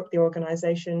higher up the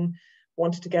organization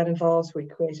wanted to get involved. So we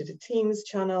created a Teams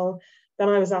channel. Then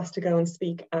I was asked to go and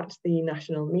speak at the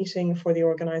national meeting for the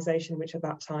organization, which at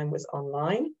that time was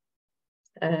online.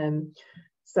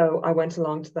 So I went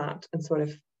along to that, and sort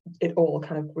of it all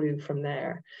kind of grew from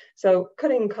there. So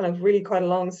cutting kind of really quite a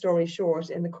long story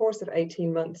short, in the course of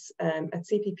 18 months at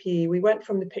CPP, we went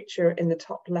from the picture in the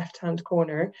top left-hand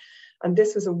corner, and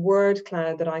this was a word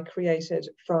cloud that I created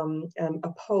from a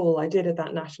poll I did at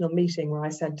that national meeting where I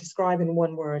said, describe in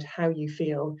one word how you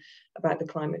feel about the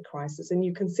climate crisis. And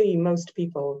you can see most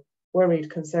people worried,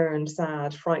 concerned,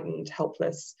 sad, frightened,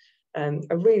 helpless,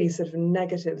 a really sort of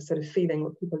negative sort of feeling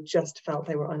where people just felt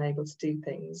they were unable to do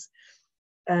things.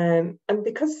 And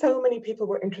because so many people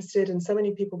were interested and so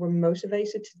many people were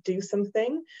motivated to do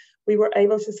something, we were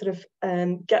able to sort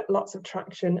of get lots of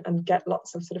traction and get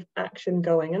lots of sort of action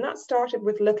going. And that started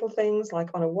with little things like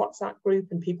on a WhatsApp group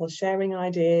and people sharing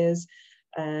ideas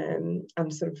and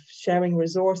sort of sharing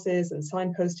resources and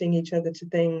signposting each other to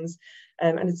things.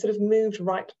 And it sort of moved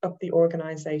right up the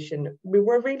organization. We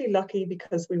were really lucky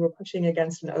because we were pushing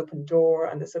against an open door,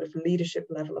 and the sort of leadership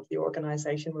level of the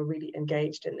organization were really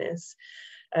engaged in this.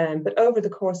 But over the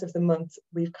course of the month,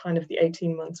 we've kind of the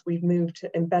 18 months, we've moved to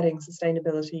embedding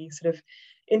sustainability sort of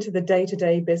into the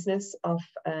day-to-day business of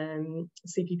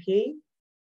CPP.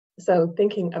 So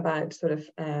thinking about sort of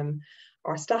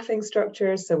our staffing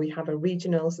structures. So we have a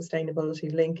regional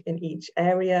sustainability link in each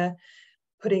area,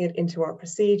 putting it into our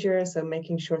procedures. So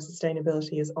making sure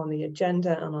sustainability is on the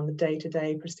agenda and on the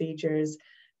day-to-day procedures,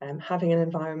 having an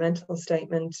environmental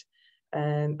statement,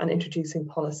 and introducing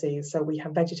policies. So we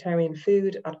have vegetarian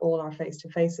food at all our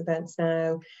face-to-face events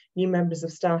now. New members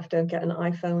of staff don't get an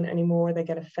iPhone anymore, they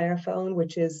get a Fairphone,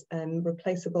 which is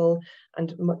replaceable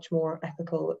and much more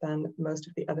ethical than most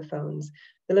of the other phones.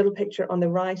 The little picture on the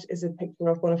right is a picture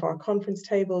of one of our conference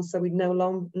tables, so we no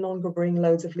longer bring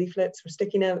loads of leaflets or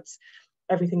sticky notes.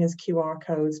 Everything is QR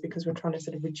codes because we're trying to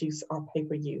sort of reduce our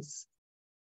paper use.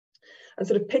 And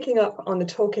sort of picking up on the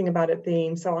talking about it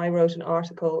theme, so I wrote an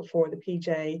article for the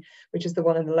PJ, which is the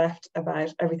one on the left,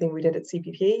 about everything we did at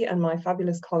CPP, and my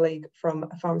fabulous colleague from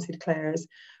Pharmacy Declares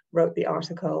wrote the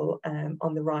article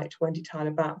on the right, Wendy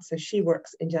Tyler Batt. So she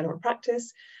works in general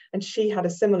practice, and she had a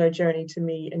similar journey to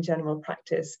me in general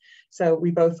practice. So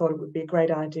we both thought it would be a great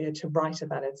idea to write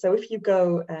about it. So if you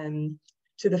go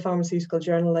to the Pharmaceutical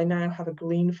Journal, they now have a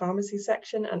green pharmacy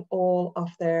section, and all of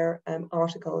their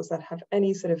articles that have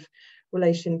any sort of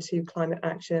relation to climate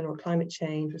action or climate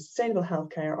change or sustainable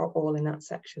healthcare are all in that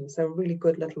section. So a really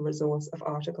good little resource of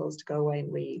articles to go away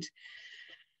and read.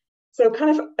 So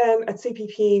kind of at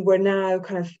CPP, we're now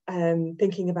kind of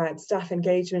thinking about staff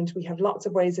engagement. We have lots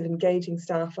of ways of engaging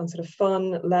staff on sort of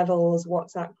fun levels,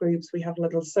 WhatsApp groups. We have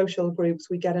little social groups.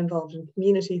 We get involved in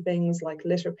community things like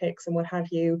litter picks and what have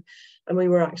you. And we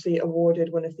were actually awarded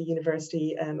one of the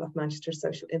University of Manchester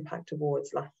Social Impact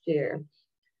Awards last year.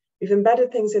 We've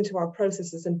embedded things into our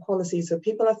processes and policies. So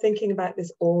people are thinking about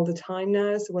this all the time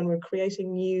now. So when we're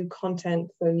creating new content,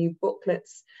 so new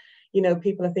booklets, you know,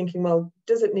 people are thinking, well,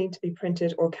 does it need to be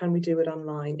printed or can we do it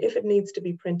online? If it needs to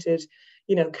be printed,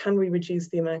 you know, can we reduce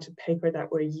the amount of paper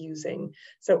that we're using?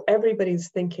 So everybody's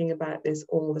thinking about this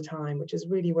all the time, which is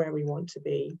really where we want to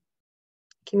be.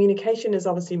 Communication is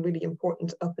obviously really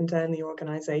important up and down the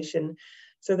organization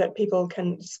so that people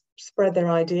can spread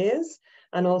their ideas.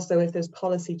 And also if there's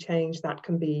policy change, that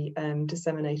can be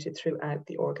disseminated throughout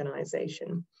the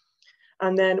organization.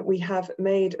 And then we have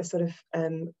made a sort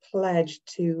of pledge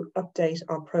to update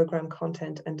our program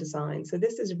content and design. So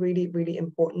this is really, really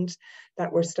important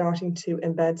that we're starting to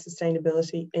embed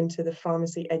sustainability into the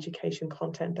pharmacy education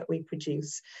content that we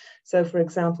produce. So for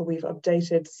example, we've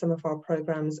updated some of our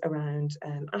programs around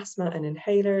asthma and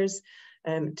inhalers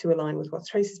to align with what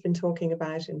Tracy's been talking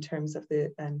about in terms of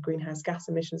the greenhouse gas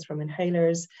emissions from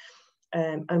inhalers.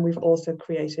 And we've also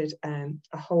created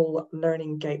a whole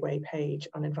learning gateway page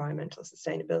on environmental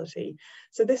sustainability.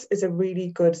 So this is a really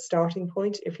good starting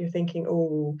point if you're thinking,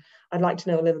 oh, I'd like to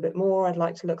know a little bit more, I'd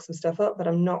like to look some stuff up, but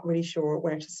I'm not really sure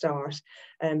where to start.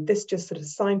 This just sort of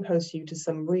signposts you to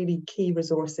some really key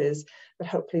resources that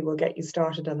hopefully will get you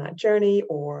started on that journey,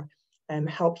 or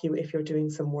help you if you're doing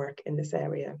some work in this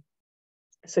area.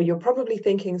 So you're probably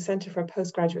thinking Centre for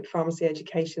Postgraduate Pharmacy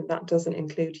Education, that doesn't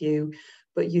include you,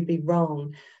 but you'd be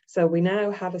wrong. So we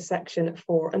now have a section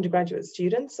for undergraduate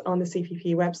students on the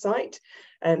CPP website.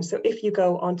 So if you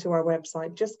go onto our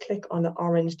website, just click on the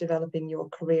orange Developing Your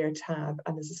Career tab,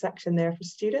 and there's a section there for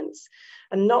students.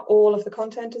 And not all of the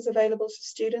content is available to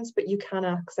students, but you can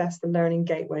access the learning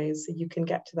gateways, so you can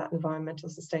get to that environmental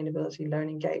sustainability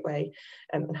learning gateway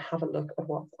and have a look at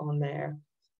what's on there.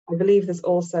 I believe there's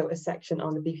also a section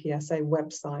on the BPSA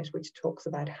website which talks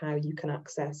about how you can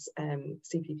access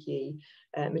CPP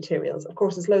materials. Of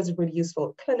course, there's loads of really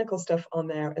useful clinical stuff on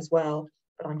there as well,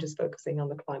 but I'm just focusing on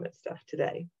the climate stuff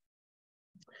today.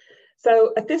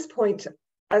 So at this point,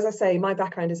 as I say, my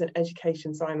background is in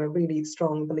education, so I'm a really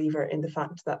strong believer in the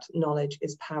fact that knowledge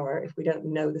is power. If we don't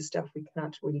know the stuff, we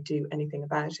can't really do anything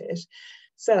about it.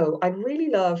 So I'd really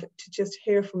love to just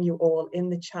hear from you all in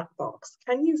the chat box.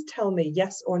 Can you tell me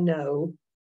yes or no?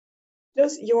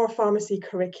 Does your pharmacy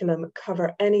curriculum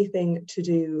cover anything to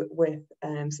do with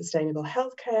sustainable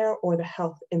healthcare or the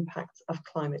health impacts of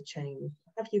climate change?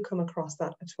 Have you come across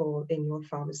that at all in your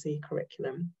pharmacy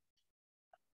curriculum?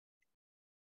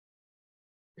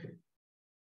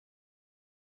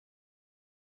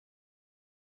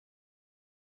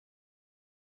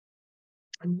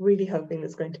 I'm really hoping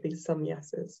there's going to be some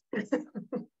yeses, but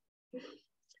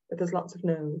there's lots of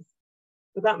no's.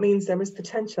 But that means there is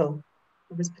potential.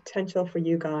 There is potential for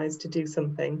you guys to do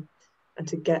something and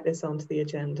to get this onto the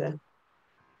agenda.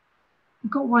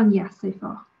 I've got one yes so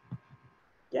far.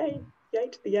 Yay, yay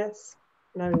to the yes.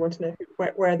 Now we want to know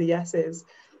where the yes is.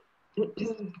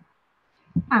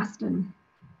 Aston.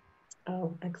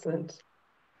 Oh, excellent.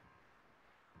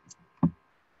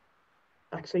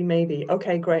 Actually, maybe.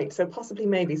 Okay, great. So possibly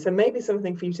maybe. So maybe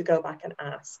something for you to go back and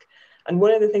ask. And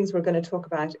one of the things we're going to talk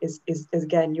about is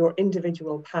again, your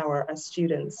individual power as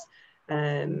students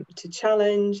to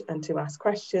challenge and to ask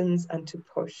questions and to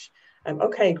push.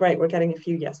 Okay, great. We're getting a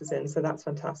few yeses in, so that's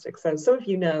fantastic. So some of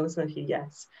you know, some of you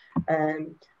yes.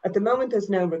 At the moment, there's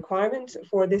no requirement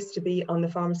for this to be on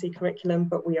the pharmacy curriculum,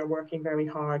 but we are working very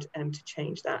hard to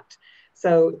change that.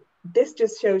 So this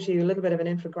just shows you a little bit of an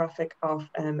infographic of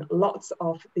lots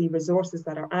of the resources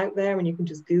that are out there, and you can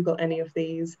just Google any of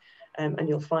these and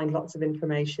you'll find lots of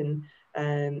information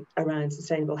around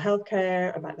sustainable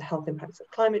healthcare, about the health impacts of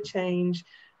climate change,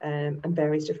 and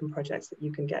various different projects that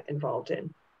you can get involved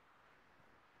in.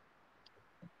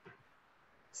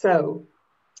 So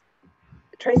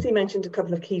Tracy mentioned a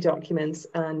couple of key documents,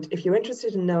 and if you're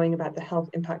interested in knowing about the health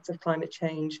impacts of climate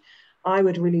change, I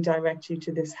would really direct you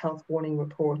to this health warning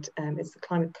report. It's the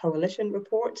Climate Coalition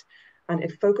report, and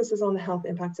it focuses on the health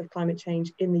impacts of climate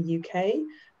change in the UK,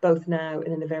 both now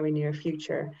and in the very near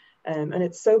future. And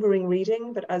it's sobering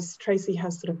reading, but as Tracy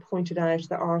has sort of pointed out,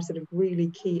 there are sort of really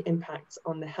key impacts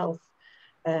on the health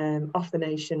of the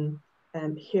nation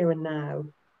here and now.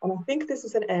 And I think this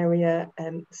is an area,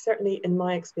 certainly in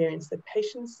my experience, that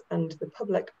patients and the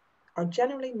public are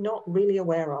generally not really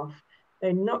aware of.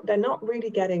 They're not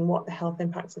really getting what the health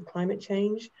impacts of climate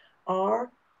change are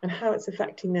and how it's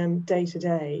affecting them day to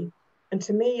day. And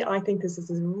to me, I think this is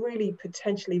a really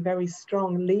potentially very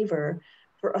strong lever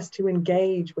for us to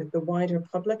engage with the wider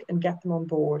public and get them on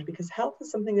board, because health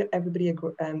is something that everybody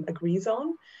agrees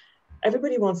on.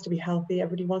 Everybody wants to be healthy.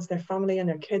 Everybody wants their family and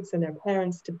their kids and their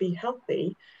parents to be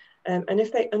healthy. And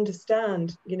if they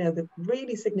understand, you know, the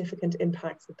really significant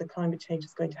impacts that the climate change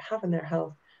is going to have on their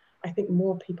health, I think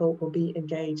more people will be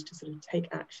engaged to sort of take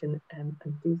action and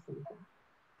do something.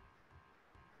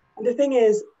 And the thing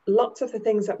is, lots of the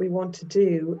things that we want to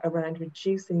do around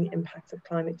reducing the impacts of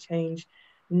climate change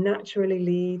naturally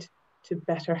lead to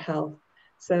better health.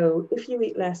 So if you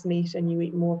eat less meat and you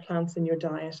eat more plants in your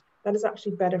diet, that is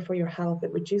actually better for your health.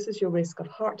 It reduces your risk of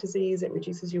heart disease, it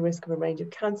reduces your risk of a range of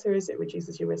cancers, it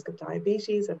reduces your risk of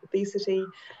diabetes, of obesity,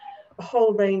 a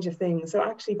whole range of things. So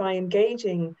actually by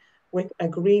engaging with a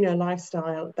greener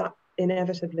lifestyle, that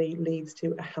inevitably leads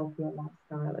to a healthier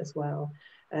lifestyle as well.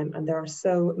 And there are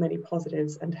so many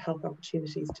positives and health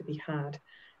opportunities to be had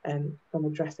from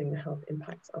addressing the health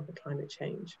impacts of the climate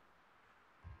change.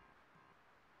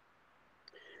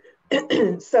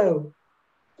 So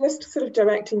just sort of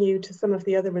directing you to some of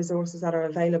the other resources that are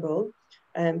available.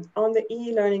 On the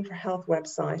e-Learning for Health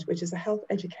website, which is a Health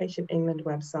Education England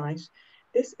website,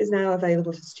 This is now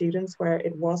available to students where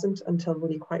it wasn't until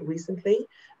really quite recently,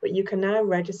 but you can now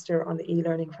register on the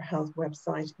eLearning for Health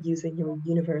website using your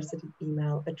university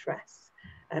email address.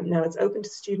 Now it's open to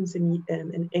students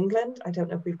in England. I don't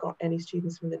know if we've got any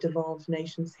students from the devolved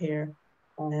nations here.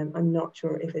 I'm not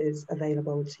sure if it is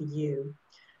available to you.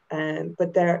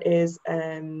 But there's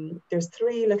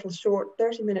 3 little short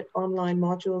 30-minute online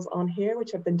modules on here,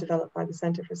 which have been developed by the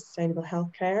Centre for Sustainable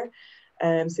Healthcare.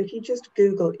 So if you just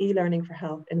Google eLearning for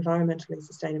Health, environmentally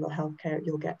sustainable healthcare,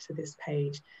 you'll get to this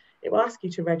page. It will ask you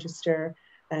to register,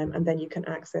 and then you can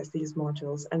access these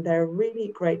modules. And they're a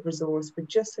really great resource for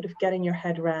just sort of getting your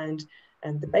head around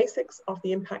the basics of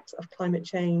the impact of climate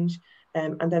change.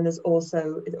 And then it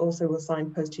also will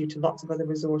signpost you to lots of other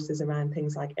resources around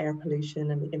things like air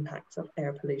pollution and the impacts of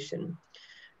air pollution.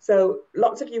 So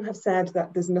lots of you have said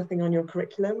that there's nothing on your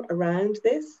curriculum around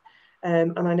this.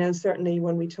 And I know certainly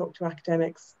when we talk to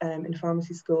academics in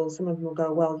pharmacy schools, some of them will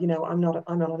go, well, you know, I'm not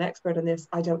an expert on this.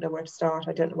 I don't know where to start.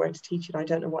 I don't know where to teach it. I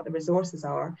don't know what the resources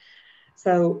are.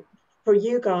 So for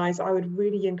you guys, I would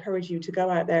really encourage you to go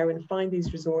out there and find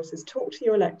these resources, talk to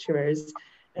your lecturers.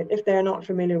 If they're not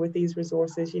familiar with these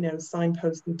resources, you know,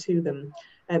 signpost them to them.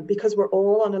 Because we're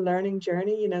all on a learning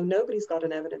journey, you know, nobody's got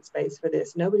an evidence base for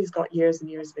this. Nobody's got years and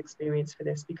years of experience for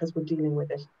this because we're dealing with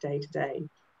it day to day.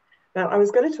 Now, I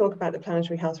was going to talk about the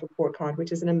Planetary Health Report Card,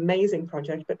 which is an amazing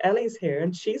project, but Ellie's here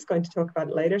and she's going to talk about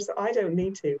it later, so I don't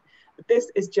need to. But this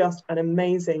is just an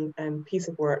amazing piece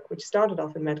of work, which started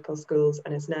off in medical schools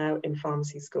and is now in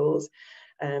pharmacy schools.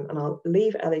 And I'll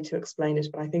leave Ellie to explain it,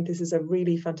 but I think this is a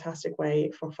really fantastic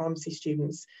way for pharmacy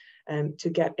students to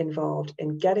get involved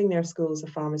in getting their schools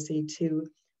of pharmacy to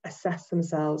assess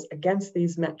themselves against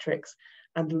these metrics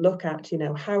and look at, you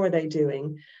know, how are they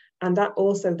doing? And that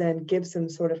also then gives them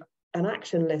sort of an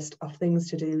action list of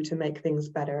things to do to make things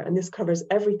better. And this covers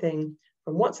everything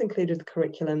from what's included in the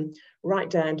curriculum right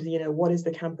down to, you know, what is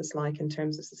the campus like in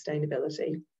terms of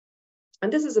sustainability.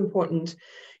 And this is important,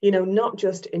 you know, not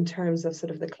just in terms of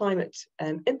sort of the climate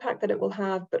impact that it will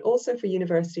have, but also for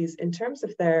universities in terms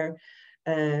of their,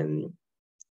 you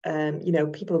know,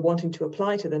 people wanting to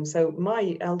apply to them. So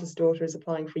my eldest daughter is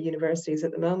applying for universities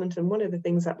at the moment. And one of the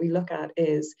things that we look at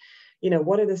is, you know,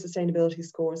 what are the sustainability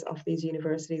scores of these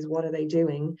universities? What are they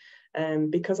doing?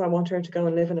 Because I want her to go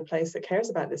and live in a place that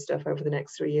cares about this stuff over the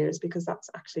next 3 years, because that's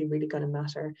actually really going to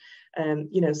matter.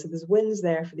 You know, so there's wins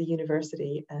there for the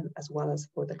university as well as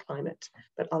for the climate.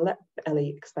 But I'll let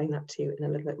Ellie explain that to you in a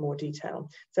little bit more detail.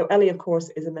 So Ellie, of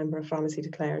course, is a member of Pharmacy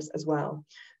Declares as well.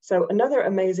 So another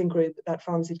amazing group that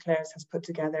Pharmacy Declares has put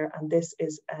together, and this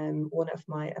is one of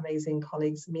my amazing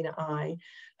colleagues, Mina Ai,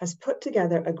 has put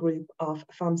together a group of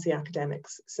pharmacy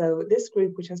academics. So this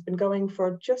group, which has been going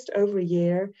for just over a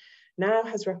year, now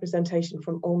has representation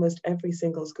from almost every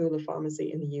single school of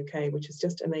pharmacy in the UK, which is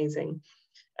just amazing.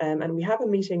 And we have a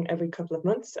meeting every couple of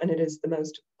months, and it is the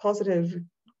most positive,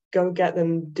 go get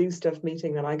them, do stuff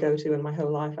meeting that I go to in my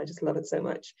whole life. I just love it so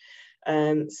much.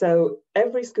 So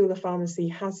every school of pharmacy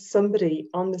has somebody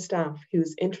on the staff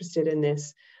who's interested in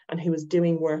this and who is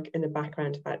doing work in the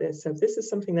background about this. So if this is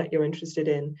something that you're interested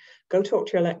in, go talk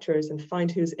to your lecturers and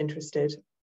find who's interested.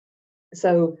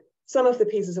 So some of the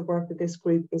pieces of work that this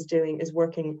group is doing is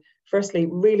working, firstly,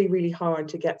 really, really hard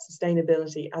to get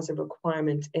sustainability as a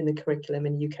requirement in the curriculum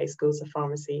in UK schools of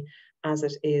pharmacy, as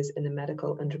it is in the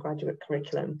medical undergraduate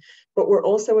curriculum. But we're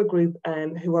also a group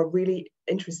who are really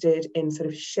interested in sort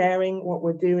of sharing what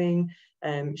we're doing,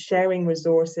 sharing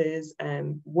resources,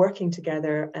 working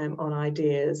together on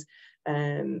ideas.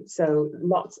 So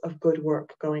lots of good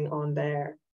work going on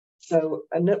there. So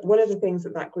one of the things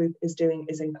that that group is doing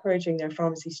is encouraging their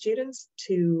pharmacy students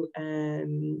to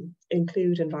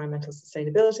include environmental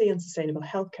sustainability and sustainable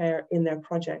healthcare in their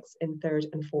projects in 3rd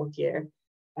and 4th year.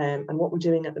 And what we're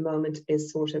doing at the moment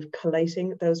is sort of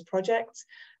collating those projects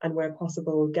and where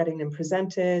possible getting them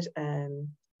presented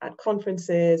at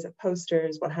conferences, at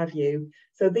posters, what have you.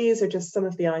 So these are just some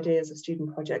of the ideas of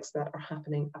student projects that are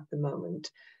happening at the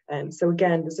moment. So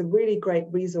again, there's a really great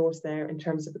resource there in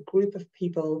terms of a group of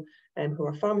people who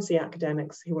are pharmacy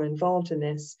academics who are involved in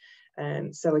this.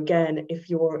 So again, if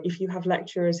you have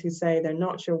lecturers who say they're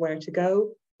not sure where to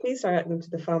go, please direct them to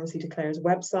the Pharmacy Declares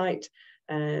website.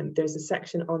 There's a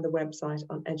section on the website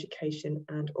on education,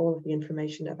 and all of the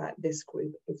information about this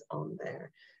group is on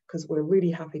there, because we're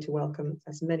really happy to welcome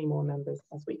as many more members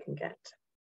as we can get.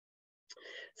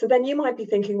 So then you might be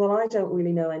thinking, well, I don't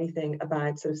really know anything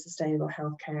about sort of sustainable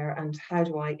healthcare, and how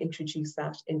do I introduce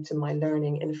that into my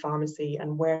learning in pharmacy,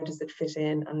 and where does it fit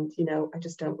in? And, you know, I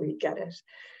just don't really get it.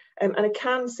 And it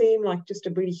can seem like just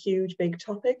a really huge, big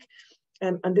topic.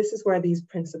 And this is where these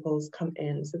principles come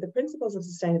in. So the principles of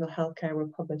sustainable healthcare were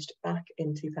published back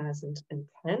in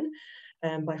 2010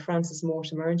 by Frances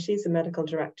Mortimer, and she's the medical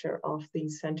director of the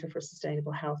Centre for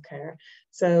Sustainable Healthcare.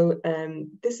 So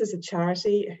this is a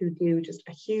charity who do just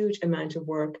a huge amount of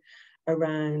work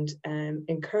around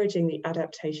encouraging the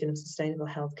adaptation of sustainable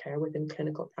healthcare within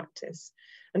clinical practice.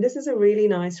 And this is a really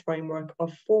nice framework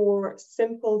of 4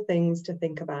 simple things to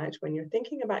think about when you're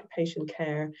thinking about patient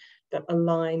care that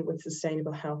align with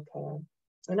sustainable healthcare.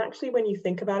 And actually, when you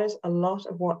think about it, a lot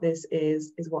of what this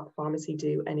is what pharmacy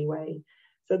do anyway.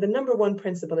 So the number 1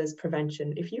 principle is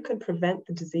prevention. If you can prevent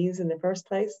the disease in the first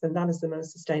place, then that is the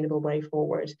most sustainable way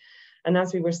forward. And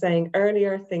as we were saying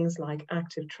earlier, things like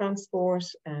active transport,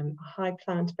 a high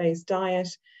plant-based diet,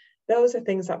 those are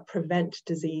things that prevent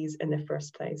disease in the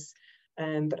first place.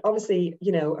 But obviously,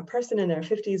 you know, a person in their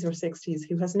 50s or 60s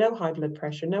who has no high blood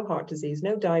pressure, no heart disease,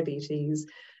 no diabetes,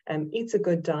 eats a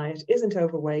good diet, isn't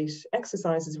overweight,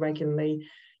 exercises regularly,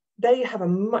 they have a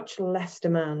much less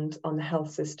demand on the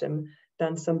health system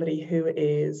than somebody who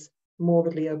is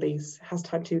morbidly obese, has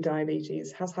type 2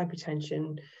 diabetes, has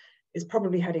hypertension, is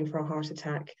probably heading for a heart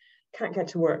attack, can't get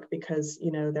to work because,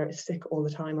 you know, they're sick all the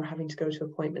time or having to go to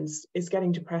appointments, is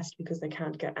getting depressed because they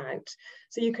can't get out.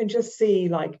 So you can just see,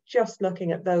 like, just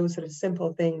looking at those sort of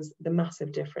simple things, the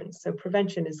massive difference. So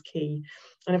prevention is key.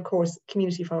 And of course,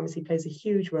 community pharmacy plays a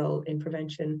huge role in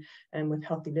prevention and with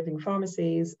healthy living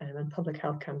pharmacies and public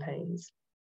health campaigns.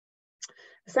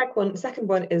 The second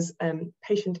one is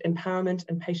patient empowerment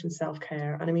and patient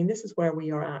self-care. And I mean, this is where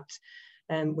we are at.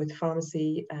 With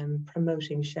pharmacy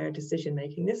promoting shared decision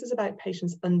making. This is about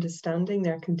patients understanding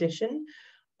their condition,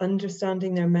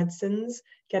 understanding their medicines,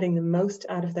 getting the most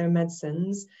out of their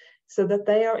medicines so that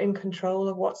they are in control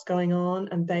of what's going on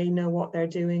and they know what they're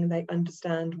doing and they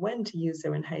understand when to use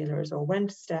their inhalers or when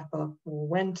to step up or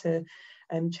when to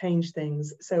change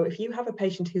things. So if you have a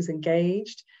patient who's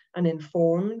engaged and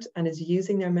informed and is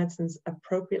using their medicines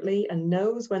appropriately and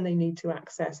knows when they need to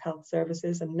access health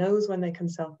services and knows when they can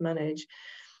self-manage,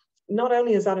 not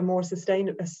only is that a more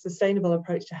sustainable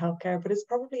approach to healthcare, but it's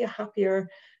probably a happier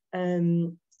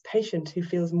patient who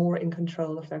feels more in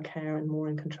control of their care and more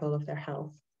in control of their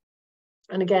health.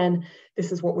 And again,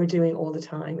 this is what we're doing all the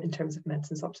time in terms of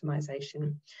medicines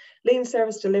optimization. Lean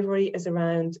service delivery is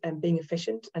around being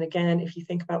efficient. And again, if you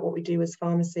think about what we do as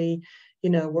pharmacy, you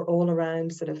know, we're all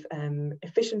around sort of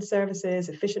efficient services,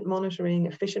 efficient monitoring,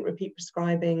 efficient repeat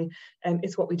prescribing.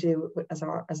 It's what we do as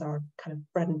our kind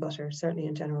of bread and butter, certainly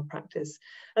in general practice.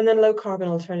 And then low carbon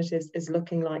alternatives is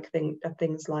looking like at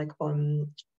things like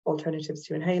alternatives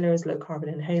to inhalers, low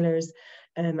carbon inhalers.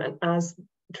 And as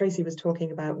Tracy was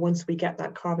talking about, once we get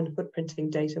that carbon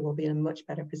footprinting data, we'll be in a much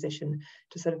better position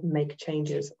to sort of make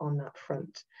changes on that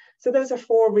front. So those are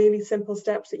 4 really simple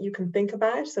steps that you can think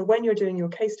about. So when you're doing your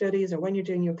case studies or when you're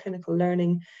doing your clinical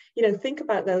learning, you know, think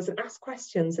about those and ask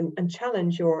questions and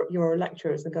challenge your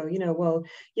lecturers and go, you know, well,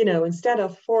 you know, instead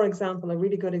of, for example, a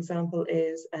really good example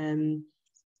is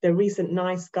the recent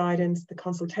NICE guidance, the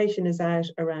consultation is out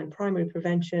around primary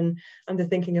prevention, and they're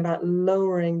thinking about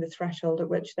lowering the threshold at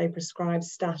which they prescribe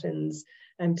statins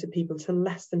to people to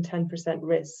less than 10%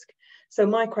 risk. So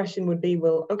my question would be,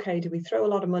 well, okay, do we throw a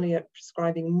lot of money at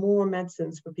prescribing more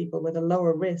medicines for people with a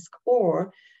lower risk,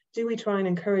 or do we try and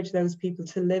encourage those people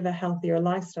to live a healthier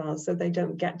lifestyle so they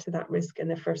don't get to that risk in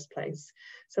the first place?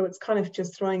 So it's kind of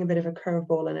just throwing a bit of a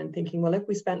curveball in and thinking, well, if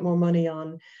we spent more money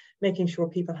on making sure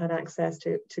people had access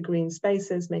to green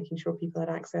spaces, making sure people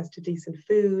had access to decent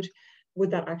food,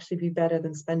 would that actually be better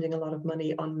than spending a lot of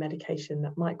money on medication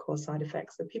that might cause side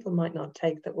effects that people might not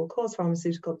take, that will cause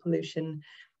pharmaceutical pollution?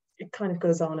 It kind of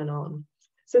goes on and on.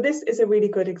 So this is a really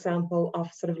good example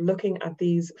of sort of looking at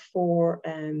these 4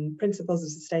 principles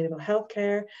of sustainable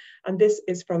healthcare. And this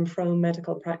is from Frome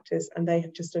Medical Practice, and they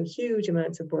have just done huge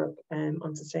amounts of work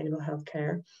on sustainable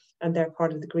healthcare, and they're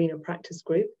part of the Greener Practice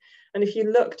Group. And if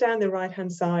you look down the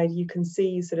right-hand side, you can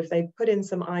see sort of they put in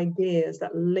some ideas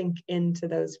that link into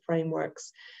those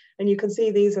frameworks. And you can see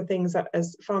these are things that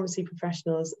as pharmacy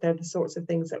professionals, they're the sorts of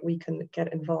things that we can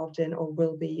get involved in or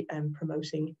will be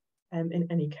promoting in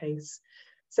any case.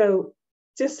 So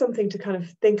just something to kind of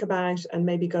think about and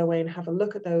maybe go away and have a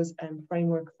look at those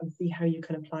frameworks and see how you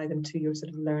can apply them to your sort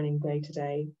of learning day to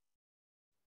day.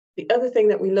 The other thing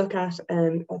that we look at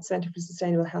Centre for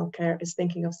Sustainable Healthcare is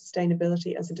thinking of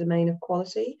sustainability as a domain of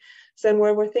quality. So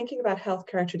where we're thinking about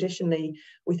healthcare traditionally,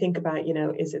 we think about, you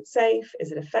know, is it safe?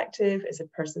 Is it effective? Is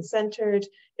it person-centered?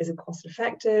 Is it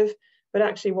cost-effective? But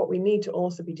actually what we need to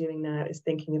also be doing now is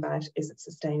thinking about, is it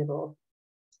sustainable?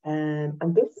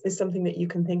 And this is something that you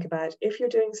can think about if you're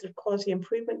doing sort of quality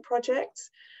improvement projects,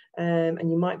 and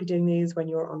you might be doing these when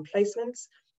you're on placements.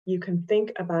 You can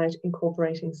think about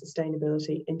incorporating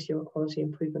sustainability into your quality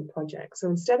improvement project. So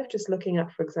instead of just looking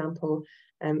at, for example,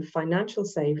 financial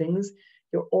savings,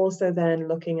 you're also then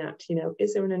looking at, you know,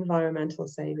 is there an environmental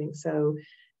saving? So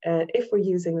if we're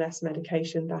using less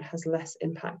medication, that has less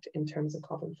impact in terms of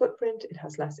carbon footprint, it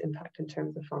has less impact in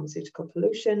terms of pharmaceutical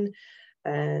pollution.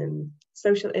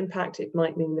 Social impact, it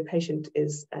might mean the patient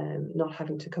is not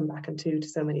having to come back into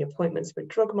so many appointments for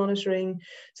drug monitoring.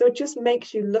 So it just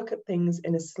makes you look at things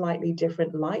in a slightly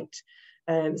different light.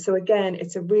 So again,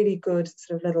 it's a really good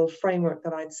sort of little framework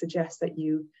that I'd suggest that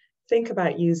you think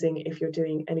about using if you're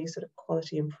doing any sort of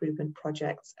quality improvement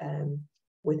projects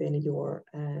within your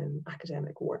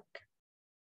academic work.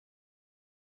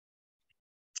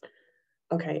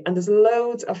 Okay, and there's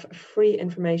loads of free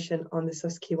information on the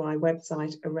SUSQI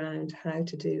website around how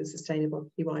to do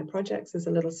sustainable QI projects. There's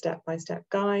a little step-by-step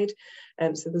guide.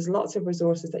 So there's lots of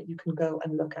resources that you can go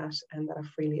and look at and that are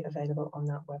freely available on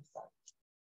that website.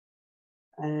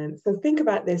 So think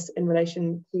about this in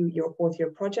relation to your fourth year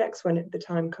projects when the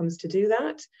time comes to do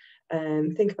that.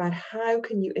 Think about how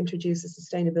can you introduce a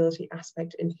sustainability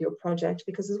aspect into your project,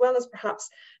 because as well as perhaps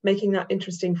making that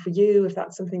interesting for you, if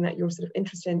that's something that you're sort of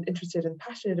interested and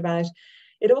passionate about,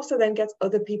 it also then gets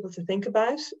other people to think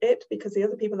about it, because the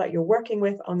other people that you're working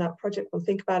with on that project will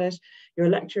think about it. Your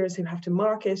lecturers who have to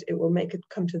mark it, it will make it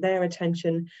come to their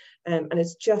attention. And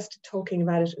it's just talking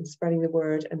about it and spreading the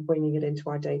word and bringing it into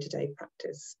our day-to-day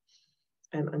practice.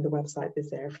 And the website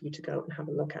is there for you to go and have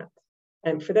a look at.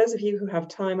 And for those of you who have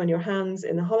time on your hands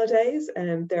in the holidays,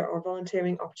 there are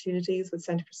volunteering opportunities with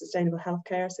Centre for Sustainable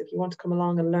Healthcare. So if you want to come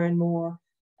along and learn more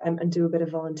and do a bit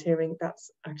of volunteering, that's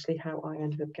actually how I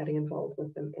ended up getting involved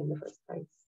with them in the first place.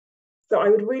 So I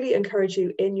would really encourage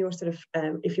you in your sort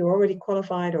of, if you're already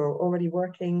qualified or already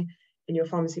working in your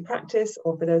pharmacy practice,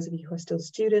 or for those of you who are still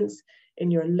students in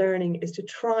your learning, is to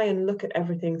try and look at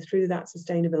everything through that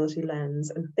sustainability lens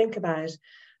and think about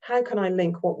how can I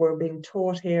link what we're being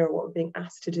taught here, what we're being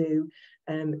asked to do,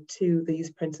 to these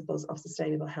principles of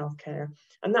sustainable healthcare.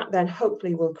 And that then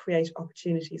hopefully will create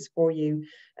opportunities for you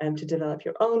to develop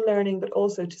your own learning, but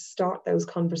also to start those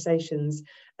conversations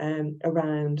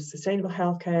around sustainable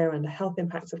healthcare and the health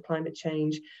impacts of climate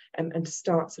change, and to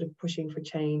start sort of pushing for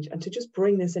change and to just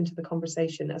bring this into the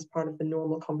conversation as part of the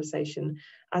normal conversation,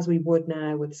 as we would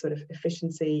now with sort of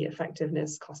efficiency,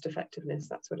 effectiveness, cost effectiveness,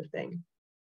 that sort of thing.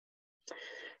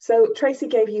 So Tracy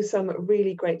gave you some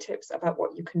really great tips about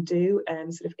what you can do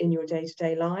sort of in your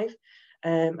day-to-day life.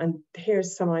 And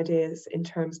here's some ideas in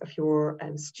terms of your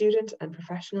student and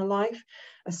professional life.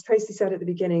 As Tracy said at the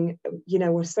beginning, you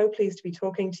know, we're so pleased to be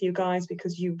talking to you guys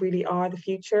because you really are the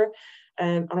future.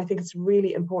 And I think it's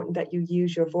really important that you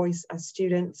use your voice as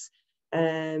students,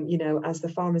 you know, as the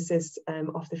pharmacists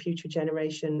of the future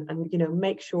generation, and, you know,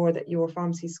 make sure that your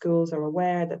pharmacy schools are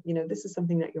aware that, you know, this is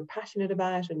something that you're passionate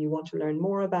about and you want to learn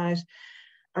more about.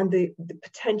 And the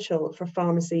potential for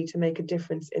pharmacy to make a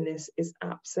difference in this is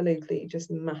absolutely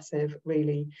just massive,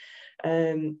 really.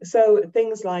 So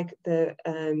things like the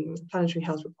Planetary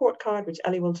Health Report Card, which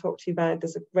Ellie will talk to you about,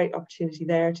 there's a great opportunity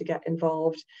there to get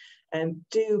involved.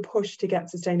 Do push to get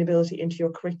sustainability into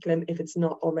your curriculum if it's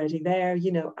not already there.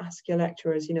 You know, ask your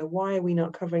lecturers, you know, why are we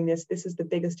not covering this? This is the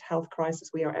biggest health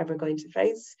crisis we are ever going to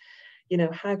face. You know,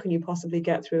 how can you possibly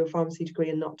get through a pharmacy degree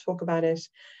and not talk about it?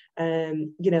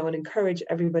 You know, and encourage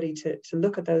everybody to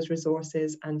look at those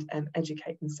resources and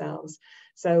educate themselves.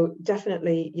 So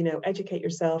definitely, you know, educate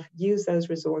yourself, use those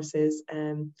resources,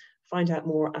 find out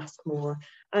more, ask more.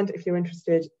 And if you're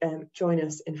interested, join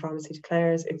us in Pharmacy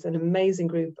Declares. It's an amazing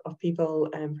group of people,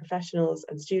 professionals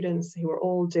and students who are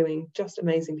all doing just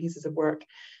amazing pieces of work.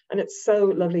 And it's so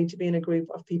lovely to be in a group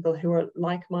of people who are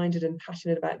like-minded and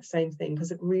passionate about the same thing,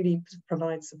 because it really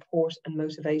provides support and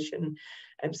motivation.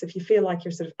 So if you feel like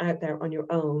you're sort of out there on your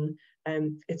own,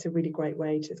 it's a really great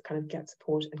way to kind of get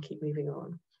support and keep moving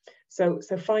on. So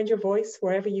find your voice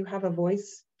wherever you have a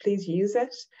voice, please use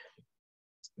it.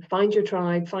 Find your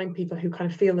tribe, find people who kind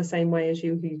of feel the same way as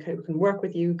you, who can work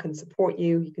with you, can support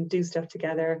you, you can do stuff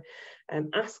together,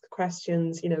 ask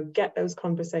questions, you know, get those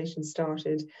conversations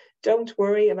started. Don't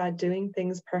worry about doing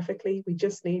things perfectly. We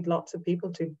just need lots of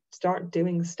people to start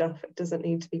doing stuff. It doesn't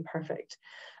need to be perfect.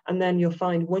 And then you'll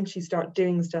find once you start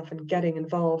doing stuff and getting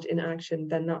involved in action,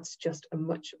 then that's just a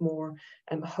much more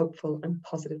hopeful and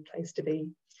positive place to be.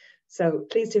 So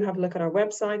please do have a look at our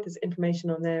website. There's information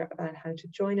on there about how to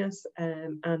join us,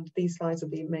 and these slides will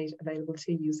be made available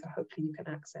to you, so hopefully you can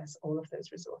access all of those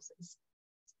resources.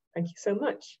 Thank you so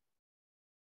much.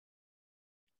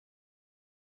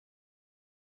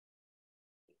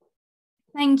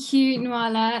 Thank you,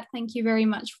 Nuala. Thank you very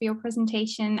much for your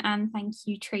presentation, and thank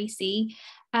you, Tracy.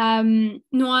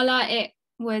 Nuala, it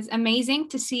was amazing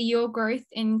to see your growth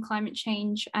in climate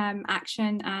change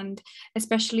action, and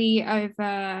especially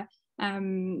over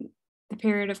the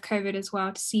period of COVID as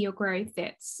well, to see your growth.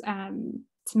 It's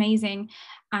amazing,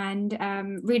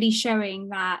 and really showing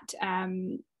that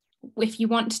if you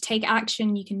want to take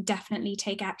action, you can definitely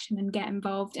take action and get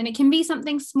involved. And it can be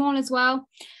something small as well.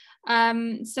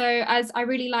 So as I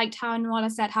really liked how Nuala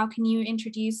said, how can you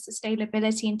introduce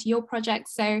sustainability into your project?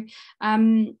 So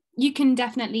you can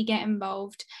definitely get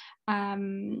involved,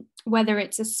 whether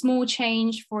it's a small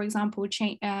change, for example,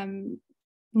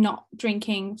 not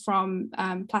drinking from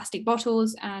plastic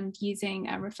bottles and using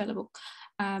a refillable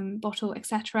bottle,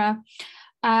 etc.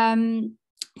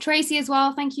 Tracy as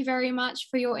well, thank you very much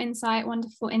for your insight,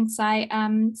 wonderful insight.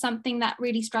 Something that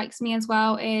really strikes me as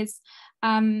well is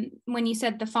when you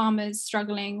said the farmers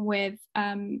struggling with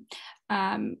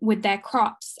their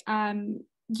crops.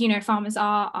 You know, farmers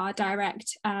are our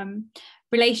direct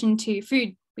relation to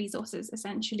food resources,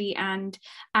 essentially, and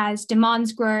as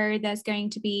demands grow, there's going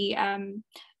to be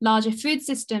larger food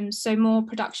systems, so more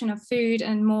production of food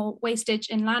and more wastage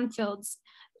in landfills,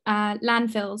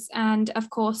 and of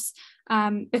course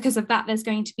because of that there's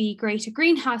going to be greater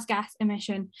greenhouse gas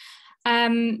emission.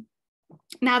 Now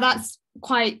that's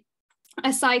quite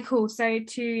a cycle, so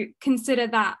to consider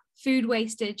that food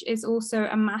wastage is also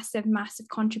a massive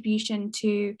contribution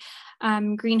to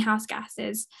greenhouse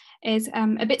gases is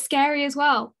a bit scary as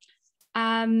well.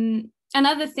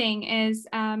 Another thing is,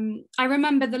 I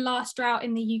remember the last drought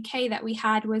in the UK that we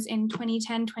had was in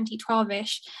 2010,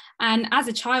 2012-ish. And as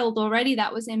a child already,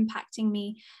 that was impacting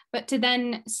me. But to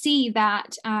then see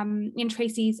that in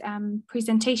Tracy's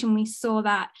presentation, we saw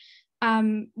that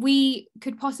we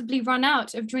could possibly run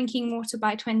out of drinking water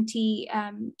by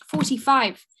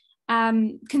 2045.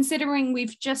 Considering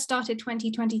we've just started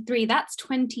 2023, that's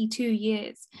 22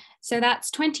 years. So that's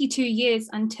 22 years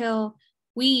until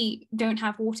we don't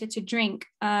have water to drink.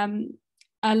 A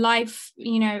life,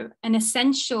 you know, an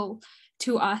essential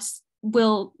to us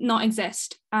will not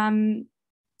exist. And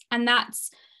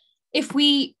that's, if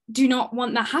we do not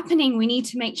want that happening, we need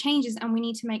to make changes, and we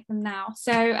need to make them now.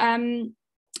 So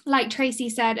like Tracy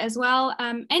said as well,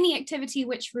 any activity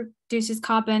which reduces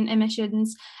carbon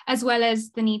emissions, as well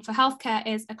as the need for healthcare,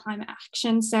 is a climate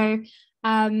action. So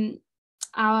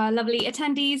our lovely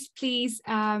attendees, please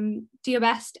do your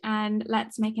best and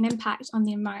let's make an impact on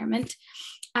the environment.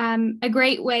 A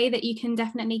great way that you can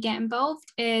definitely get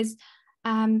involved is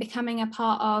becoming a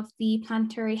part of the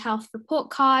Planetary Health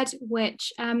Report Card,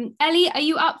 which Ellie, are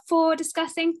you up for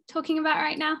talking about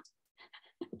right now?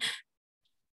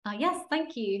 Yes,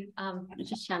 thank you. I'll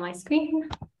just share my screen.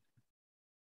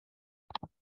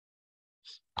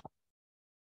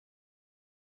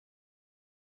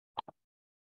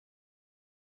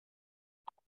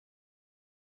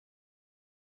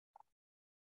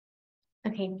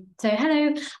 Okay, so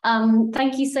hello,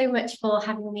 thank you so much for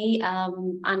having me,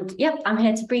 and yep, I'm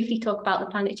here to briefly talk about the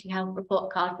Planetary Health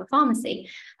Report Card for Pharmacy.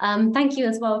 Thank you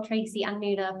as well, Tracy and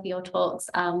Nuala, for your talks.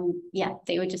 Yeah,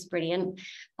 they were just brilliant.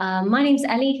 My name's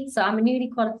Ellie, so I'm a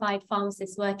newly qualified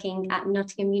pharmacist working at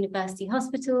Nottingham University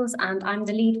Hospitals, and I'm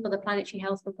the lead for the Planetary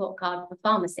Health Report Card for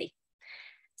Pharmacy.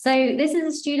 So this is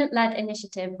a student-led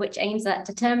initiative which aims at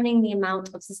determining the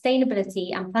amount of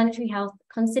sustainability and planetary health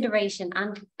consideration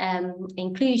and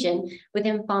inclusion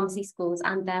within pharmacy schools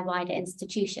and their wider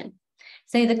institution.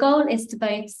 So the goal is to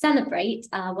both celebrate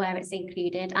where it's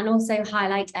included and also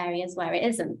highlight areas where it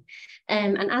isn't.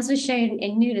 And as was shown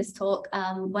in Nuala's talk,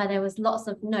 where there was lots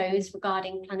of no's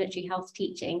regarding planetary health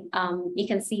teaching, you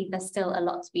can see there's still a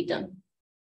lot to be done.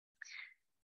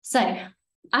 So,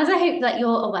 as I hope that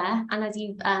you're aware, and as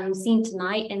you've seen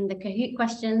tonight in the Kahoot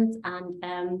questions,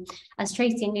 and as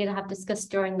Tracy and Nuala have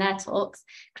discussed during their talks,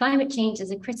 climate change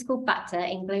is a critical factor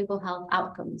in global health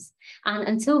outcomes. And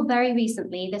until very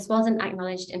recently, this wasn't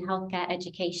acknowledged in healthcare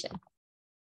education.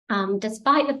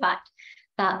 Despite the fact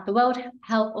that the World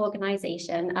Health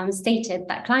Organization stated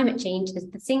that climate change is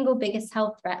the single biggest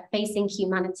health threat facing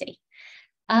humanity.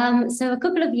 So a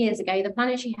couple of years ago, the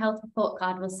Planetary Health Report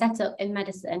Card was set up in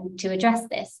medicine to address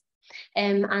this.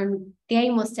 And the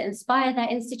aim was to inspire their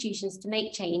institutions to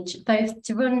make change, both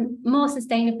to run more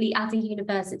sustainably as a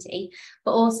university,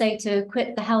 but also to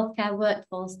equip the healthcare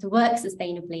workforce to work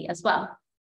sustainably as well.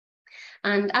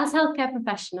 And as healthcare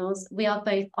professionals, we are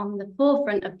both on the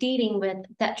forefront of dealing with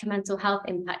detrimental health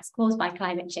impacts caused by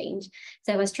climate change.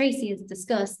 So as Tracy has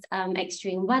discussed,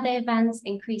 extreme weather events,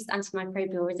 increased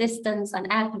antimicrobial resistance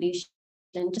and air pollution,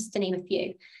 just to name a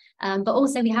few. But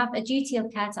also we have a duty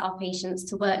of care to our patients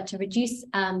to work to reduce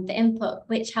the input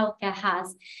which healthcare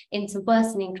has into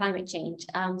worsening climate change.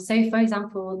 So for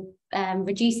example,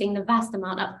 reducing the vast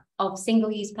amount of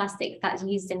single-use plastic that's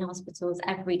used in hospitals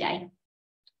every day.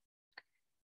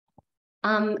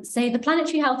 So the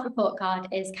Planetary Health Report Card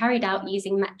is carried out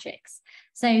using metrics.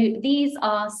 So these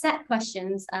are set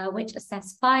questions which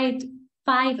assess five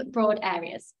broad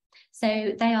areas. So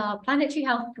they are planetary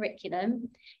health curriculum,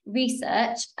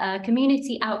 research,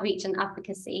 community outreach and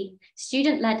advocacy,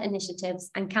 student-led initiatives,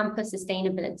 and campus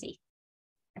sustainability.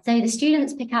 So the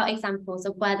students pick out examples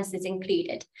of where this is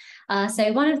included.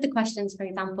 So one of the questions, for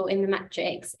example, in the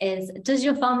metrics is, does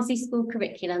your pharmacy school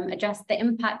curriculum address the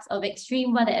impacts of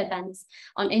extreme weather events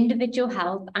on individual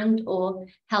health and or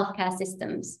healthcare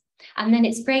systems? And then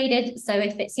it's graded. So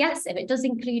if it's yes, if it does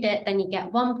include it, then you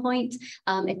get 1 point.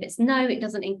 If it's no, it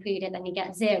doesn't include it, then you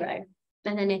get 0.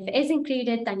 And then if it is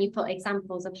included, then you put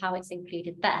examples of how it's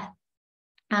included there.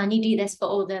 And you do this for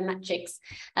all the metrics.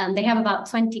 They have about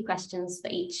 20 questions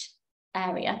for each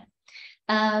area.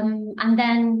 And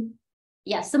then,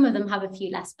 yeah, some of them have a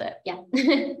few less, but yeah,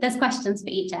 there's questions for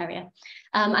each area.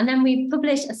 And then we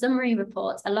publish a summary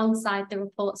report alongside the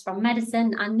reports from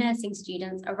medicine and nursing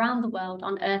students around the world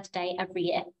on Earth Day every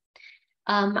year.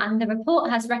 And the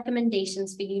report has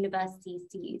recommendations for universities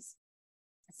to use.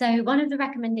 So one of the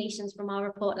recommendations from our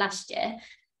report last year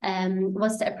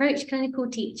was to approach clinical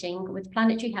teaching with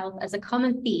planetary health as a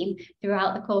common theme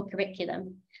throughout the core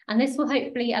curriculum. And this will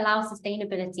hopefully allow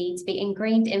sustainability to be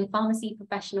ingrained in pharmacy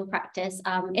professional practice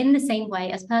in the same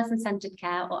way as person-centered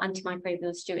care or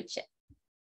antimicrobial stewardship.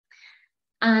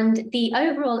 And the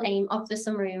overall aim of the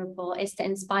summary report is to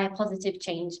inspire positive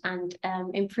change and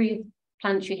improve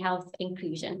planetary health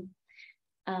inclusion.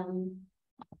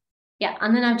 Yeah,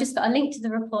 and then I've just got a link to the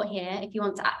report here if you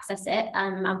want to access it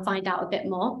and find out a bit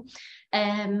more.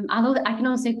 I can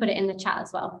also put it in the chat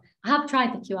as well. I have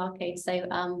tried the QR code, so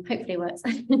hopefully it works.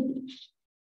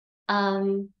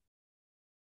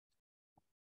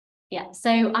 Yeah,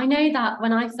 so I know that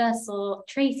when I first saw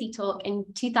Tracy talk in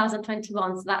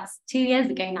 2021, so that's 2 years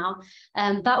ago now,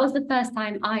 that was the first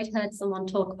time I'd heard someone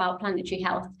talk about planetary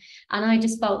health. And I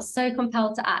just felt so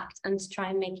compelled to act and to try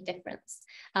and make a difference.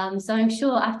 So I'm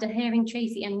sure after hearing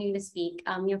Tracy and Nuala speak,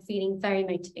 you're feeling very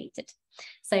motivated.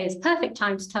 So it's perfect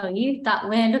time to tell you that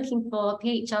we're looking for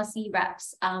PHRC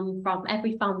reps from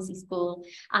every pharmacy school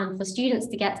and for students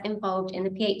to get involved in the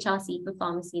PHRC for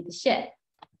pharmacy this year.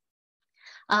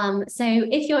 So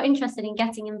if you're interested in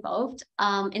getting involved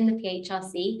in the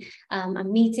PHRC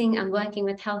and meeting and working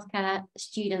with healthcare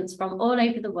students from all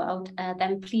over the world,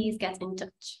 then please get in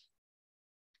touch.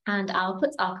 And I'll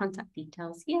put our contact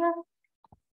details here.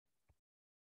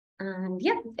 And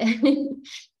yeah,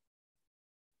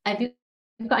 if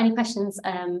you've got any questions,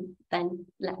 then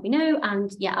let me know. And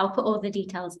yeah, I'll put all the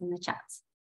details in the chat.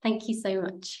 Thank you so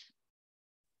much.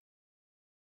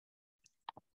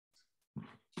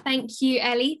 Thank you,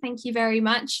 Ellie. Thank you very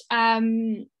much. I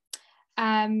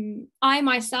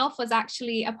myself was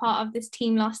actually a part of this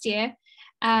team last year.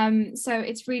 So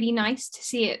it's really nice to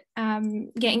see it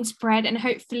getting spread, and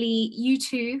hopefully you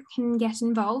too can get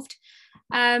involved.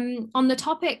 On the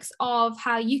topics of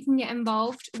how you can get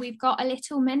involved, we've got a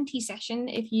little Menti session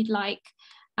if you'd like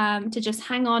to just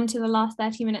hang on to the last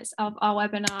 30 minutes of our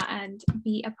webinar and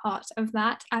be a part of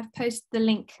that. I've posted the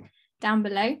link down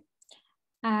below.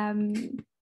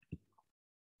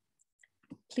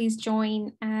 Please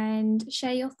join and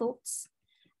share your thoughts.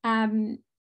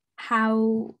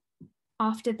 How,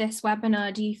 after this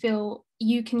webinar, do you feel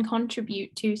you can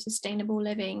contribute to sustainable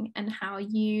living, and how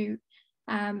you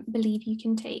believe you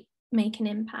can make an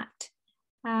impact?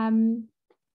 Yeah.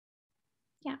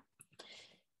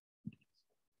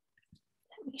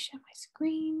 Let me share my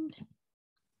screen.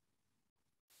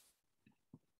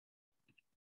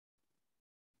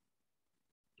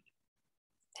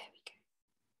 There we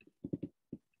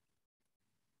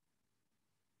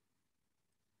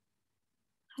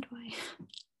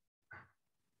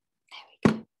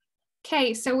go.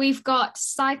 Okay, so we've got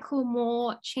cycle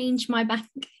more, change my bank.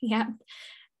 Yeah.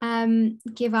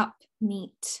 Give up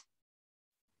meat.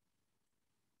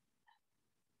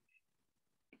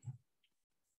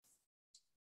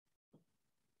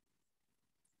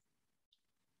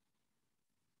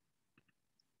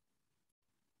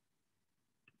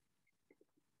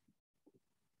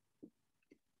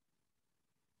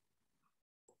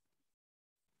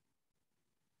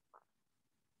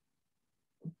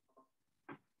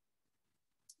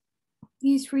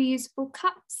 Use reusable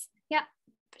cups. Yeah,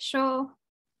 for sure.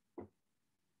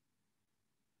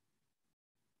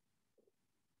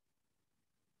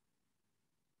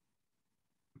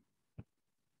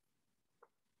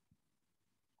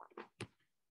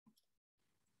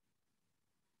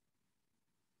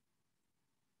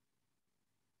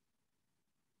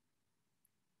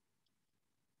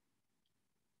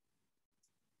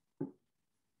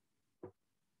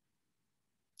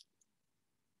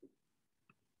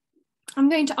 I'm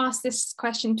going to ask this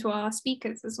question to our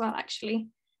speakers as well, actually.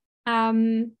 How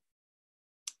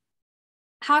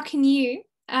can you,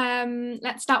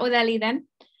 let's start with Ellie then.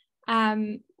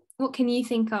 What can you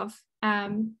think of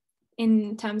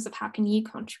in terms of how can you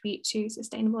contribute to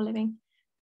sustainable living?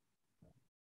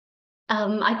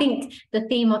 I think the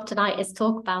theme of tonight is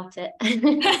talk about it.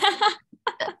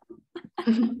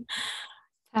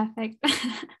 Perfect.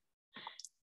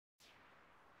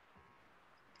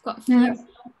 Yeah,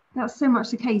 that's so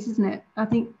much the case, isn't it? I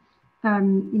think,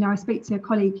 you know, I spoke to a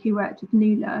colleague who worked with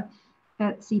NULA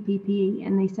at CPPE,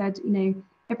 and they said, you know,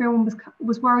 everyone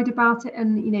was worried about it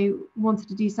and, you know, wanted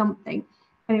to do something.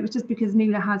 And it was just because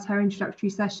NULA had her introductory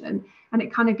session, and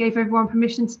it kind of gave everyone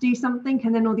permission to do something,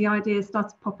 and then all the ideas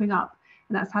started popping up,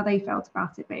 and that's how they felt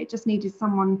about it. But it just needed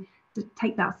someone to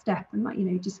take that step and, like, you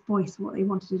know, just voice what they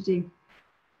wanted to do.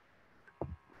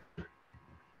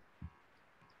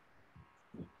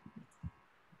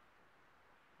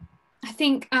 I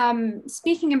think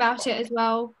speaking about it as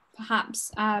well,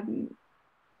 perhaps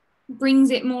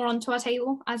brings it more onto our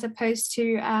table as opposed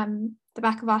to the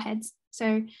back of our heads.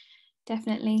 So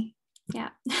definitely, yeah.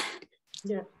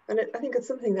 Yeah, and I think it's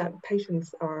something that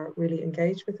patients are really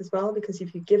engaged with as well, because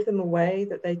if you give them a way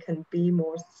that they can be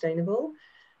more sustainable,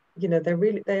 you know,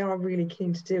 they are really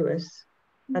keen to do it.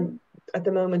 And at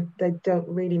the moment, they don't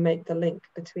really make the link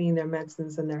between their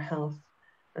medicines and their health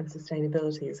and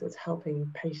sustainability. So it's helping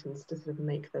patients to sort of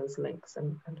make those links,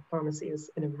 and pharmacy is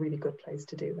in a really good place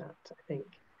to do that, I think.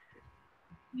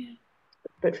 Yeah.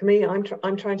 But for me, I'm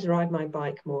trying to ride my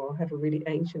bike more. I have a really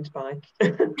ancient bike.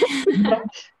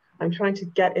 I'm trying to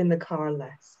get in the car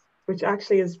less, which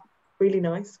actually is really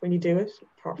nice when you do it,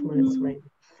 apart from when it's raining.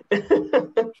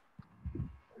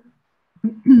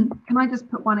 Can I just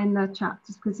put one in the chat,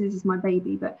 just because this is my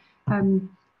baby, but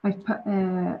I've put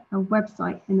a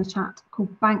website in the chat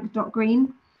called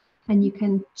bank.green, and you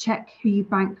can check who you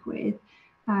bank with.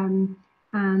 And,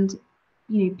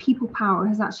 you know, People Power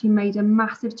has actually made a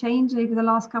massive change over the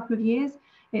last couple of years.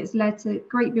 It's led to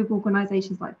great big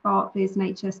organisations like Barclays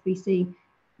and HSBC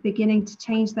beginning to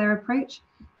change their approach.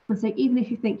 And so even if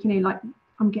you think, you know, like,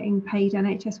 I'm getting paid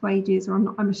NHS wages, or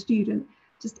I'm a student,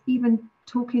 just even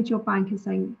talking to your bank and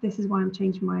saying, this is why I'm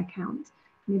changing my account,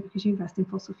 you know, because you invest in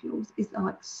fossil fuels, is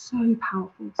like so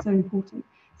powerful, so important.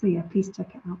 So yeah, please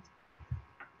check it out.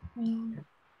 Yeah.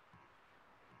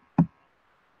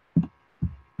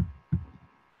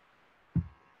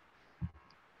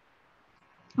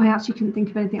 I actually couldn't think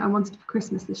of anything I wanted for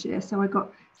Christmas this year, so I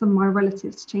got some of my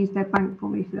relatives to change their bank for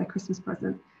me for their Christmas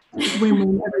present. So it's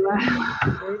win-win everywhere.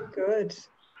 Very good.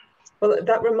 Well,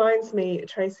 that reminds me,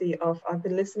 Tracy, of I've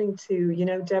been listening to, you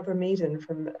know, Deborah Meaden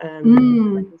from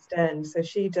East End. So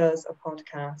she does a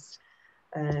podcast,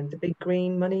 the Big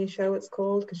Green Money Show it's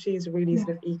called, because she's really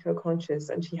sort of eco-conscious,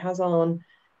 and she has on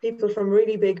people from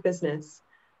really big business.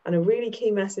 And a really key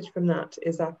message from that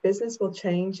is that business will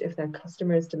change if their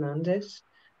customers demand it.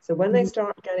 So when they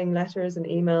start getting letters and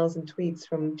emails and tweets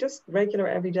from just regular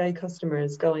everyday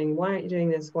customers going, why aren't you doing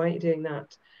this? Why aren't you doing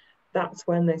that? That's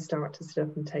when they start to sit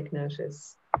up and take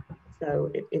notice.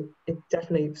 So it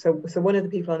definitely, so one of the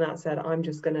people on that said, I'm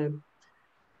just going to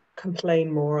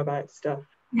complain more about stuff.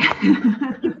 You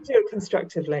can do it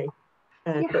constructively,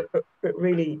 but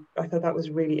really, I thought that was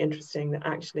really interesting, that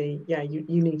actually, yeah,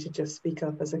 you need to just speak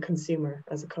up as a consumer,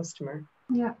 as a customer.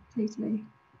 Yeah, totally.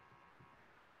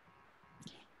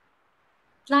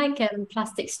 Like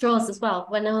plastic straws as well,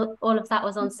 when all of that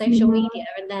was on social media,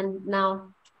 and then now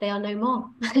they are no more.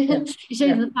 It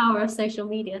shows the power of social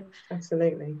media.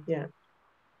 Absolutely, yeah.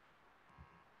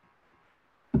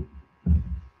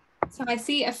 So I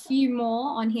see a few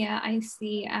more on here. I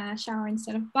see shower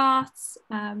instead of baths,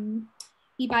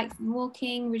 e-bikes and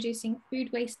walking, reducing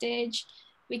food wastage.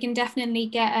 We can definitely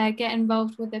get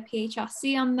involved with the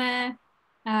PHRC on there,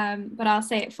 but I'll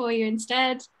say it for you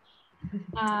instead.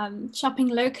 Shopping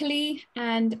locally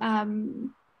and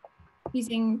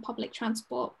using public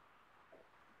transport.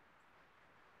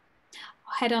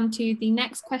 I'll head on to the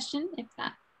next question, if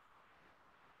that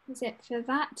is it for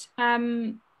that.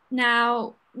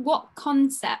 Now, what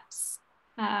concepts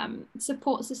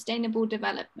support sustainable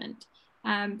development?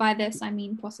 By this, I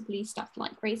mean possibly stuff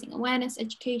like raising awareness,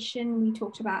 education. We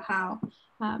talked about how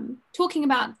talking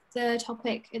about the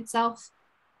topic itself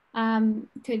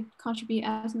could contribute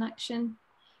as an action.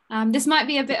 This might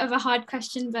be a bit of a hard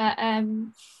question, but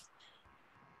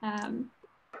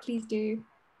please do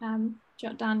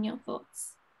jot down your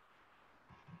thoughts.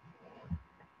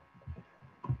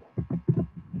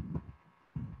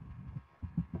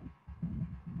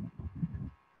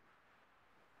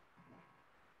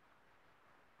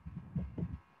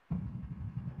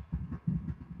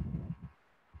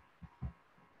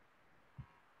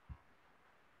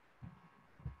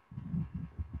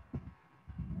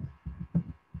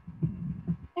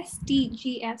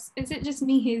 SDGs. Is it just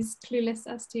me who's clueless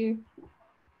as to?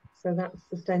 So that's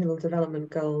Sustainable Development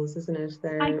Goals, isn't it?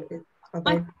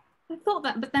 I thought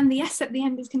that, but then the S at the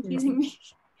end is confusing me.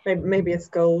 Maybe it's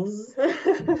goals.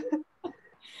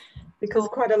 Because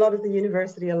quite a lot of the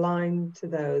university align to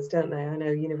those, don't they? I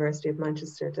know University of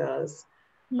Manchester does.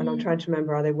 And I'm trying to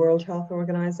remember, are they World Health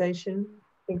Organization?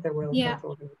 I think they're World Health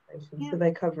Organization. Yeah. So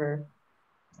they cover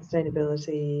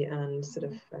sustainability and sort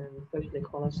of social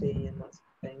equality and that sort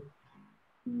of thing.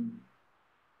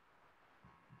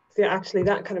 So actually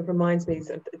that kind of reminds me,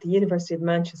 so at the University of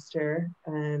Manchester,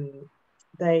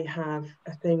 they have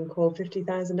a thing called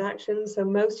 50,000 Actions. So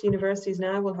most universities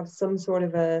now will have some sort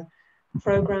of a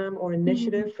program or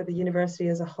initiative for the university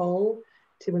as a whole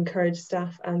to encourage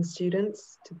staff and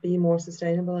students to be more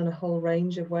sustainable in a whole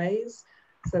range of ways.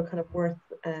 So kind of worth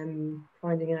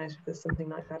finding out if there's something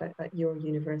like that at your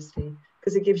university,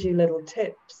 because it gives you little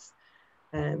tips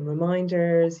and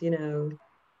reminders, so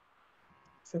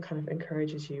kind of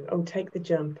encourages you. Oh, Take the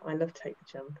Jump. I love Take the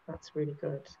Jump. That's really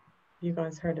good. Have you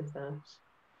guys heard of that?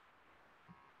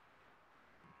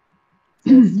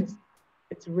 So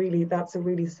that's a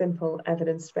really simple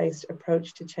evidence-based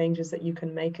approach to changes that you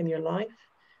can make in your life.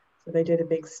 So they did a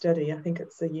big study, I think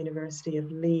it's the University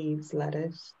of Leeds led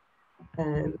it,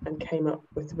 and came up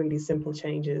with really simple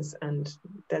changes, and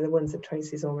they're the ones that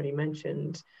Tracy's already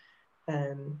mentioned,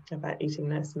 about eating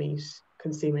less meat,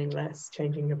 consuming less,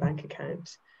 changing your bank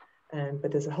account.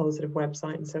 But there's a whole sort of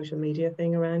website and social media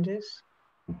thing around it.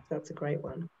 So that's a great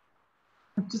one.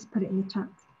 I've just put it in the chat.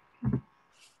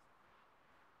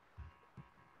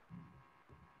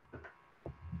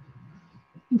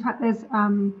 In fact, there's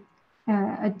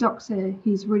a doctor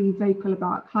who's really vocal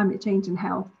about climate change and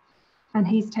health, and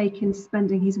he's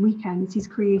spending his weekends, he's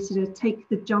created a Take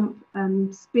the Jump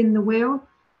and Spin the Wheel,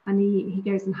 and he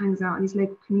goes and hangs out in his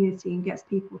local community and gets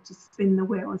people to spin the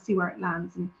wheel and see where it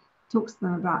lands, and talks to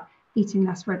them about eating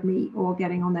less red meat or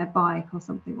getting on their bike or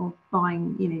something, or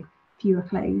buying fewer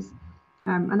clothes,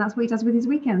 and that's what he does with his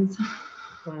weekends.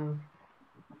 Wow.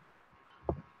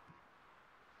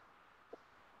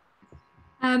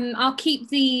 I'll keep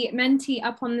the Menti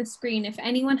up on the screen. If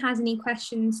anyone has any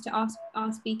questions to ask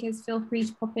our speakers, feel free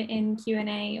to pop it in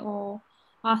Q&A or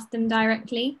ask them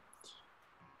directly.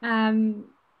 In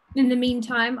the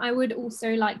meantime, I would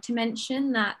also like to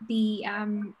mention that the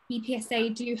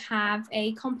BPSA do have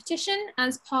a competition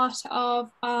as part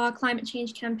of our climate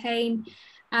change campaign.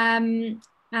 And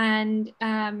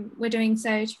we're doing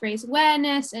so to raise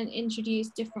awareness and introduce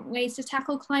different ways to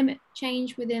tackle climate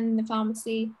change within the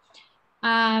pharmacy.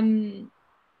 The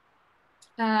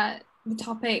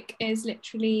topic is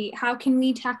literally, how can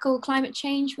we tackle climate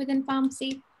change within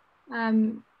pharmacy?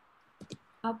 I'll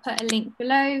put a link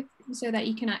below so that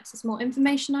you can access more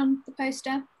information on the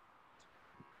poster.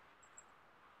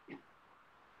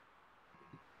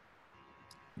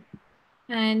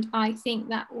 And I think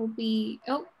that will be,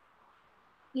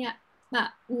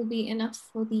 that will be enough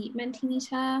for the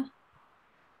Mentimeter.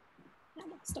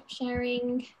 Stop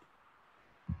sharing.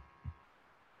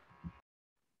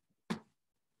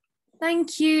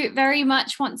 Thank you very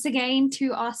much once again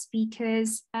to our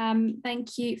speakers.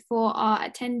 Thank you for our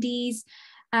attendees.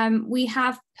 We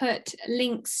have put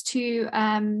links to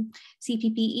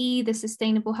CPPE, the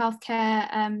Sustainable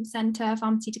Healthcare Centre,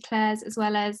 Pharmacy Declares, as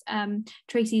well as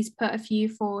Tracy's put a few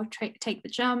for Take the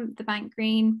Jump, the Bank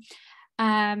Green.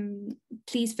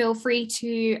 Please feel free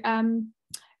to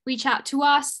reach out to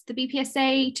us, the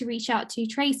BPSA, to reach out to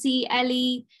Tracy,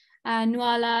 Ellie,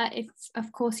 Nuala, if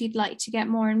of course you'd like to get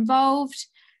more involved.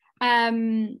 I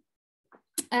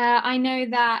know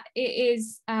that it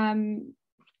is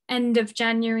end of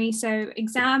January, so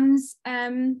exams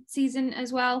season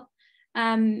as well,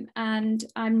 and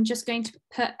I'm just going to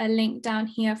put a link down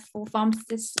here for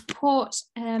pharmacist support.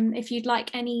 If you'd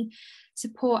like any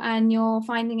support and you're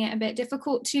finding it a bit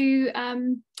difficult to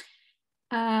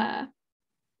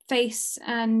face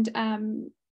and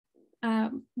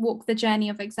walk the journey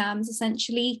of exams,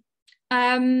 essentially.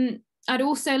 I'd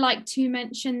also like to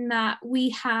mention that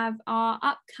we have our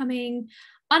upcoming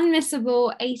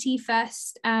unmissable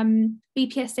 81st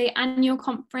BPSA annual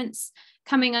conference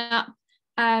coming up.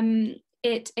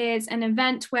 It is an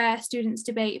event where students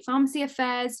debate pharmacy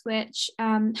affairs, which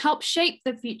help shape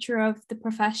the future of the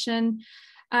profession,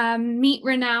 meet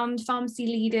renowned pharmacy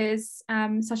leaders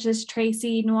such as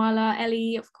Tracy, Nuala,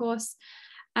 Ellie, of course,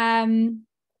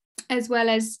 as well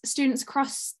as students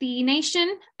across the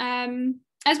nation,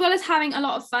 as well as having a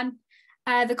lot of fun.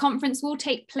 The conference will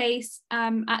take place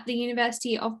at the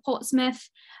University of Portsmouth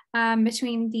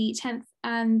between the 10th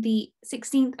and the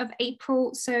 16th of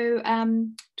April, so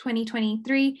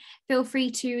 2023. Feel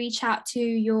free to reach out to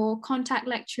your contact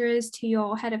lecturers, to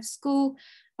your head of school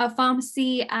of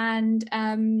pharmacy, and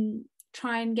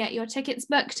try and get your tickets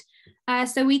booked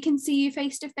so we can see you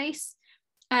face to face.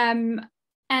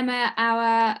 Emma,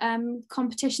 our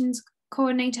competitions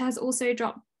coordinator, has also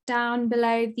dropped down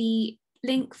below the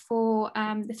link for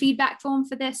the feedback form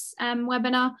for this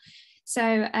webinar.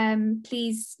 So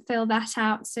please fill that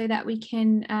out so that we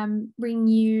can bring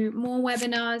you more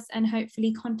webinars and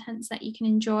hopefully contents that you can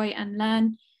enjoy and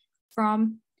learn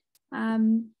from.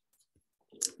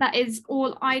 That is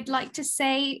all I'd like to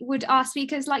say. Would our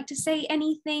speakers like to say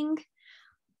anything?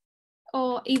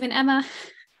 Or even Emma?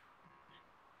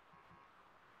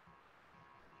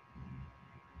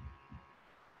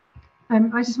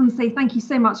 I just want to say thank you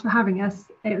so much for having us.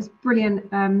 It was brilliant,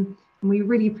 and we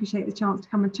really appreciate the chance to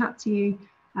come and chat to you.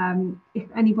 If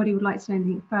anybody would like to know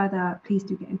anything further, please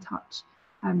do get in touch.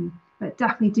 But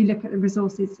definitely do look at the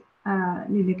resources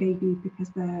Lula gave you, because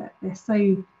they're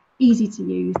so easy to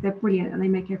use, they're brilliant, and they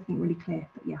make everything really clear.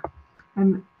 But yeah,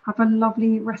 have a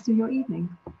lovely rest of your evening.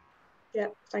 Yeah,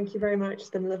 thank you very much. It's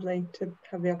been lovely to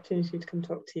have the opportunity to come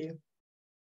talk to you.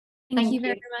 Thank you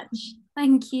very much.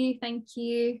 Thank you. Thank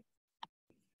you.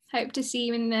 Hope to see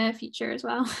you in the future as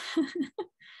well.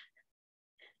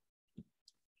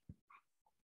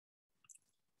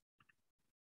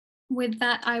 With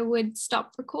that, I would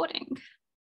stop recording.